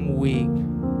am weak,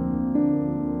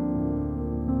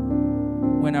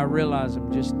 when I realize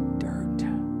I'm just dirt,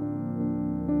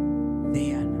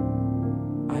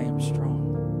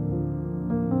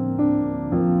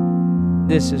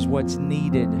 this is what's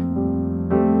needed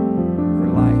for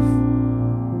life.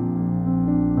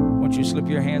 Won't you slip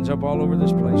your hands up all over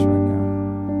this place right now?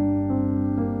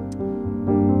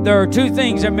 There are two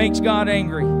things that makes God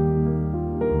angry.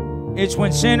 It's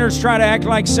when sinners try to act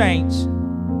like saints,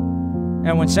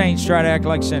 and when saints try to act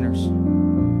like sinners.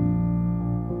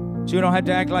 So you don't have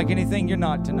to act like anything you're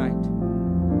not tonight.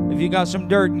 If you got some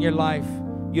dirt in your life,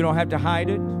 you don't have to hide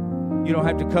it. You don't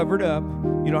have to cover it up.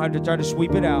 You don't have to try to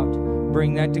sweep it out.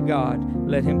 Bring that to God.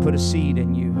 Let Him put a seed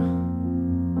in you.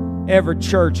 Every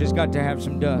church has got to have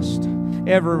some dust.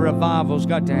 Every revival's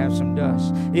got to have some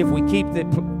dust. If we keep the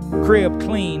crib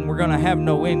clean, we're going to have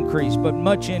no increase, but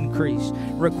much increase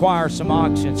requires some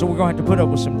oxygen. So we're going to have to put up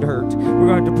with some dirt. We're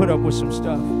going to have to put up with some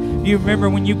stuff. Do you remember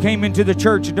when you came into the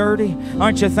church dirty?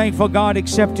 Aren't you thankful God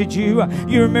accepted you?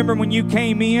 You remember when you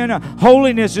came in?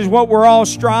 Holiness is what we're all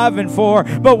striving for,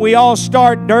 but we all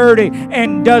start dirty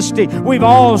and dusty. We've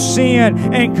all sinned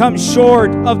and come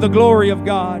short of the glory of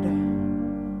God.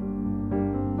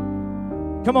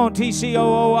 Come on,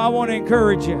 TCOO, I want to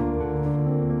encourage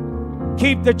you.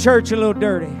 Keep the church a little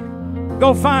dirty.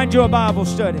 Go find you a Bible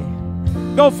study.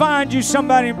 Go find you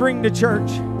somebody and bring to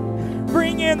church.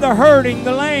 Bring in the hurting,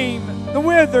 the lame, the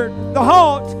withered, the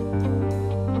halt.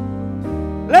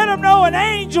 Let them know an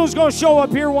angel's going to show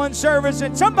up here one service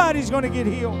and somebody's going to get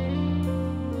healed.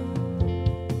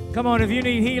 Come on, if you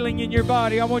need healing in your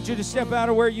body, I want you to step out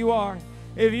of where you are.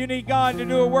 If you need God to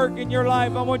do a work in your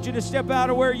life, I want you to step out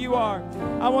of where you are.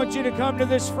 I want you to come to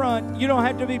this front. You don't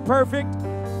have to be perfect.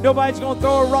 Nobody's going to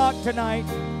throw a rock tonight.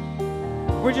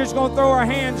 We're just going to throw our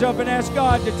hands up and ask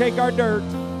God to take our dirt.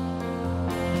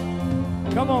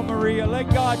 Come on, Maria.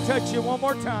 Let God touch you one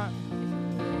more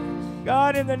time.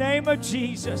 God, in the name of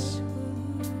Jesus,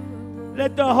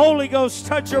 let the Holy Ghost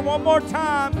touch her one more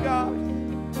time, God.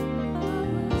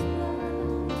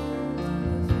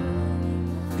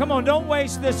 Come on, don't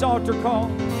waste this altar call.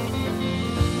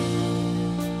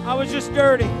 I was just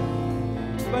dirty,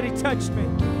 but He touched me.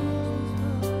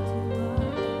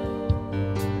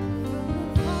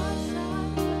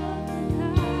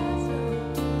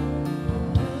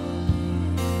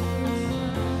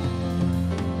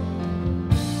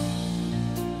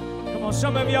 Come on,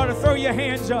 some of you ought to throw your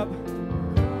hands up.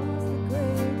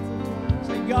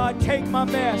 Say, God, take my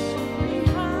mess.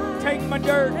 Take my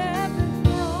dirt.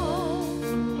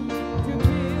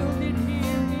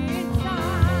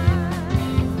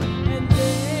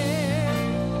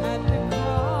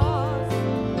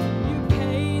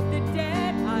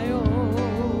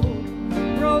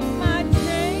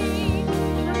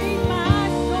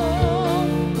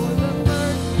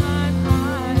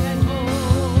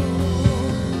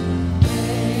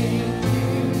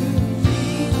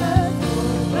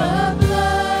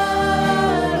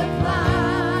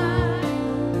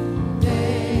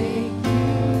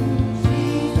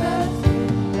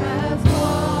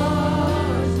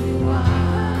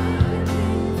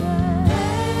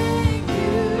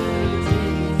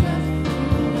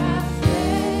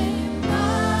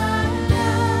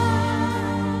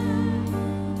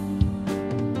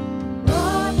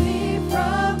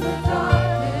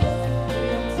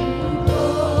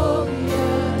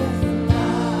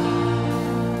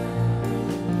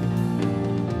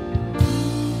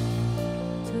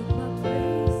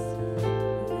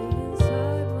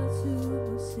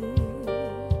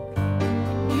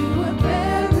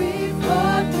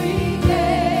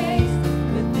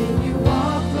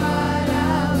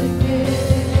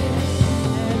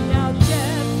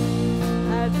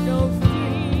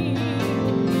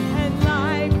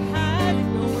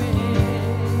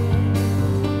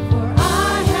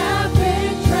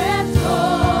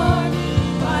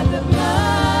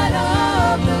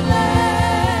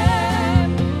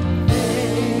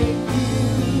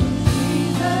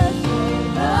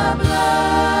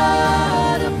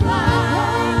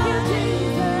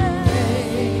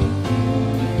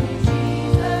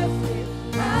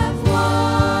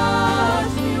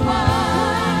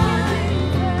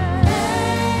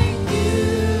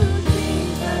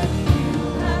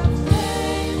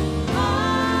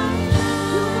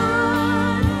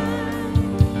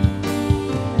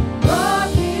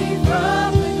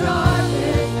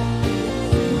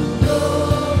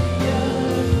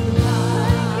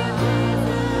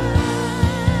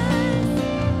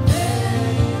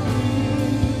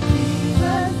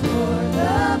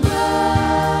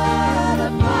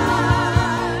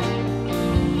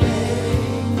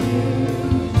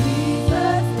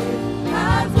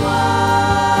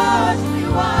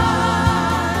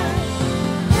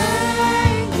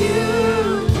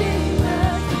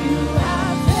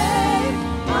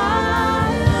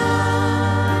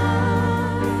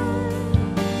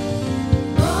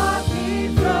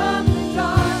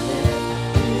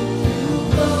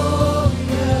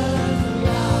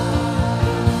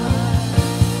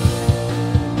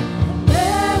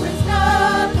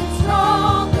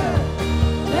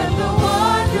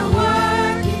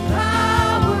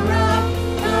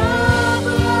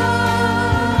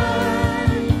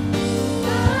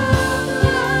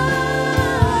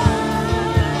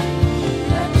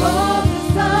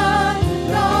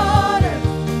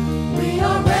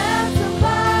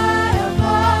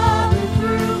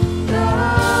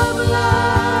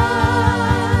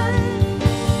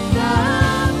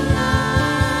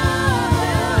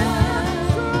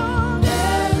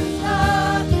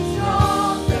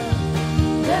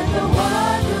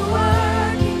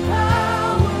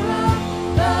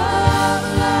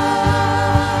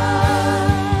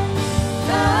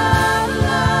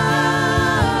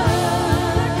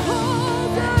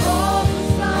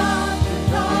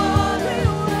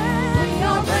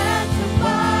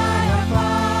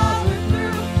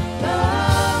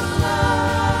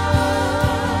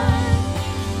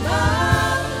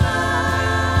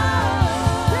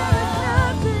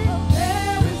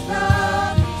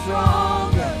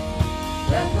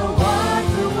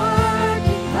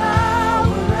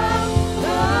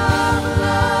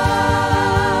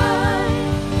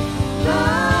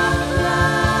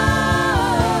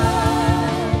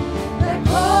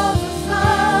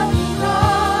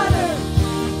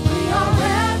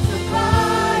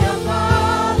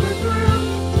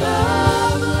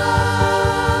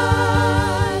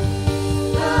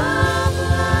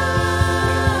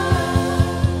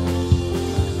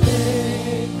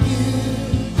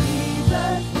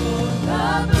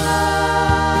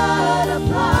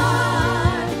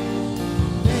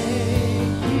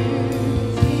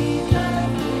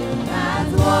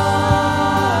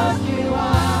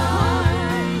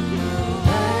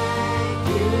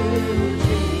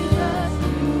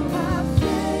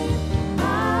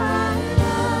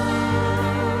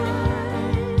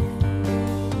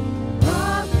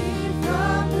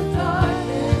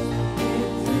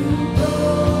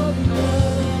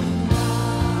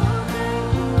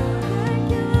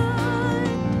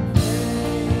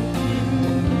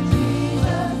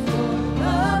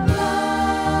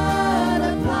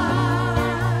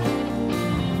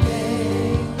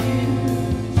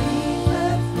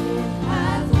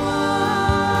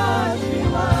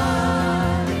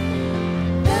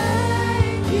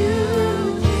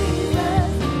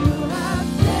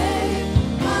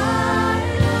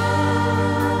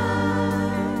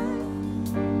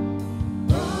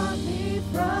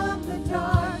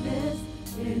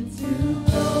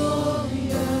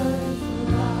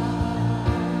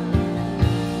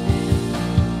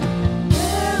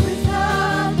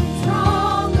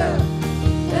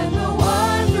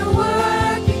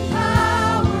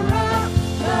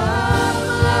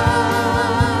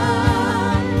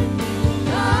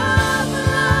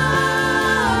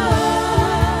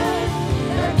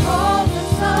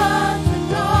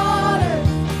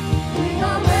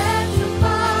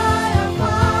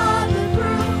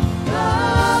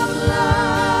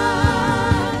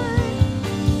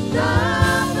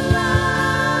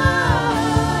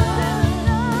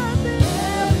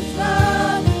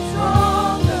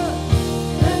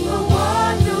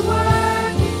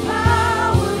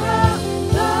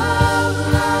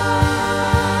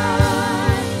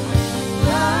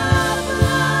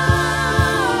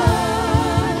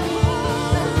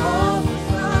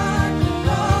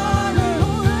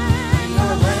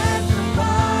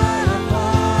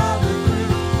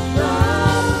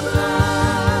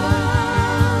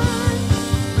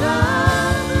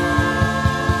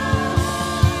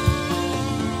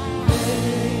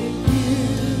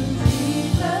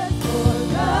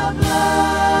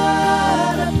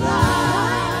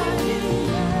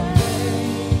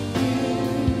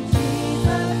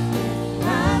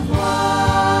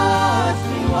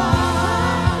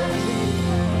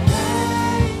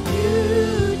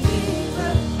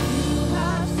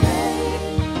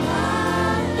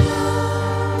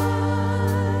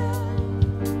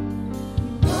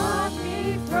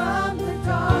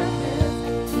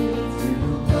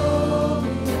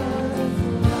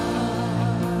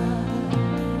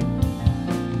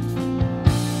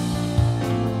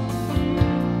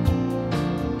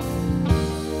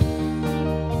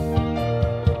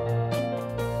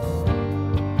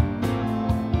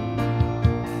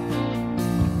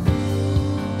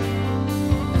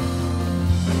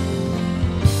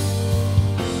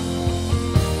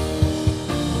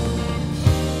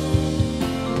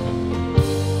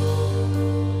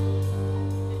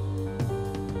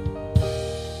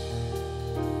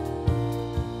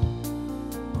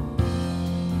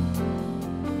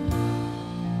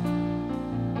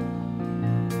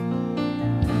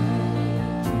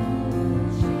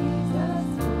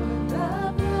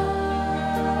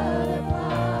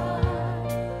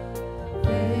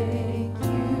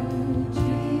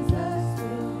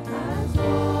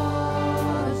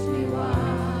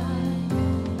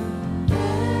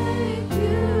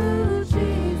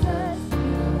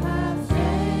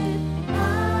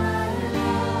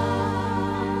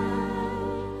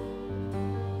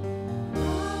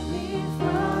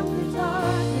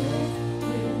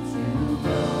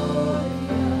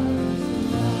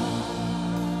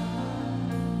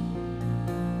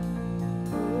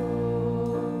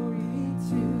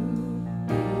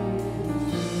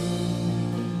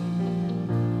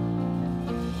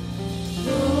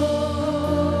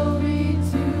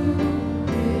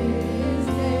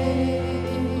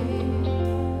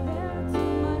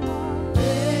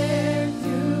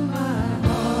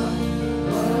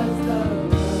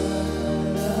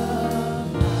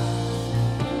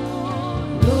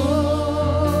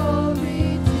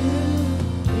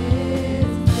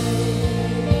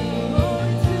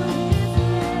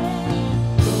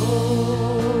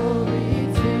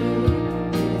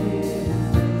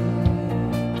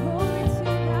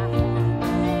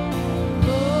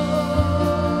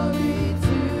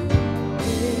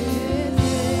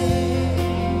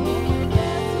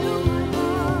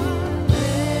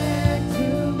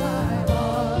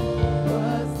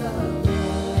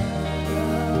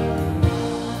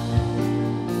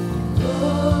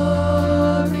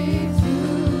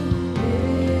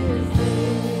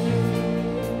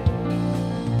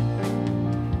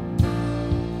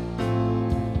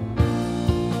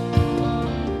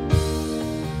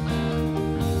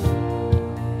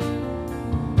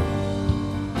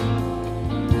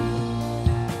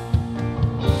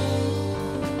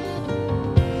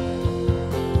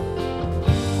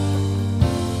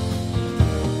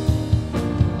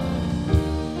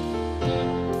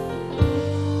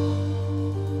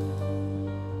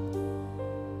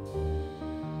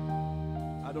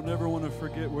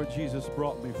 forget where Jesus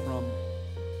brought me from.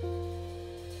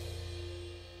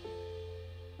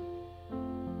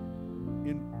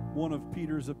 In one of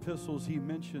Peter's epistles, he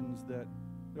mentions that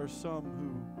there are some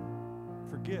who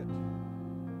forget.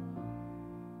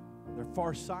 They're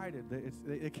farsighted.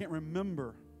 They can't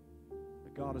remember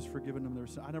that God has forgiven them their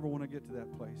sin. I never want to get to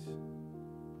that place.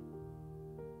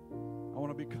 I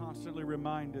want to be constantly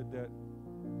reminded that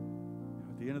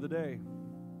at the end of the day,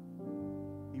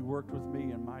 He worked with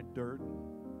me in my dirt.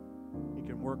 He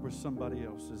can work with somebody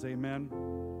else's. Amen.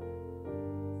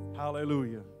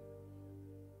 Hallelujah.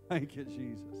 Thank you,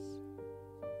 Jesus.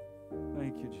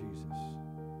 Thank you, Jesus.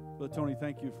 Brother Tony,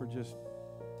 thank you for just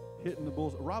hitting the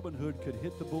bullseye. Robin Hood could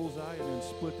hit the bullseye and then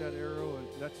split that arrow. And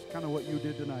that's kind of what you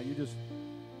did tonight. You just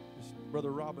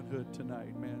Brother Robin Hood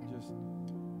tonight, man. Just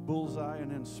bullseye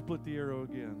and then split the arrow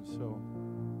again. So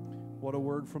what a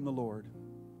word from the Lord.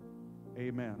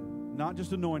 Amen. Not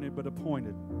just anointed, but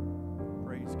appointed.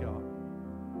 Praise God.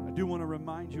 I do want to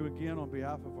remind you again on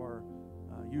behalf of our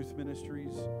youth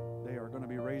ministries, they are going to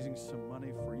be raising some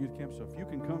money for youth camp. So if you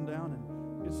can come down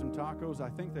and get some tacos. I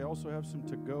think they also have some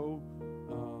to-go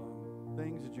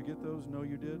things. Did you get those? No,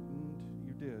 you did?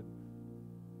 You did.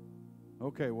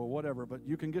 Okay, well, whatever. But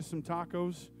you can get some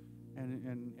tacos,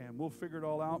 and we'll figure it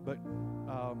all out. But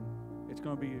it's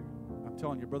going to be, I'm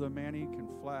telling you, Brother Manny can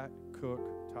flat cook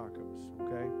tacos,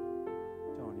 okay?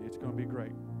 I'm telling you, it's going to be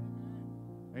great.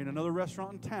 Ain't another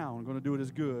restaurant in town going to do it as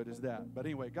good as that. But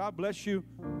anyway, God bless you,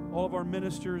 all of our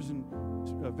ministers and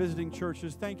visiting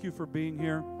churches. Thank you for being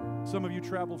here. Some of you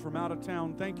traveled from out of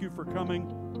town. Thank you for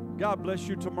coming. God bless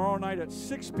you tomorrow night at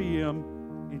 6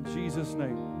 p.m. in Jesus'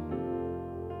 name.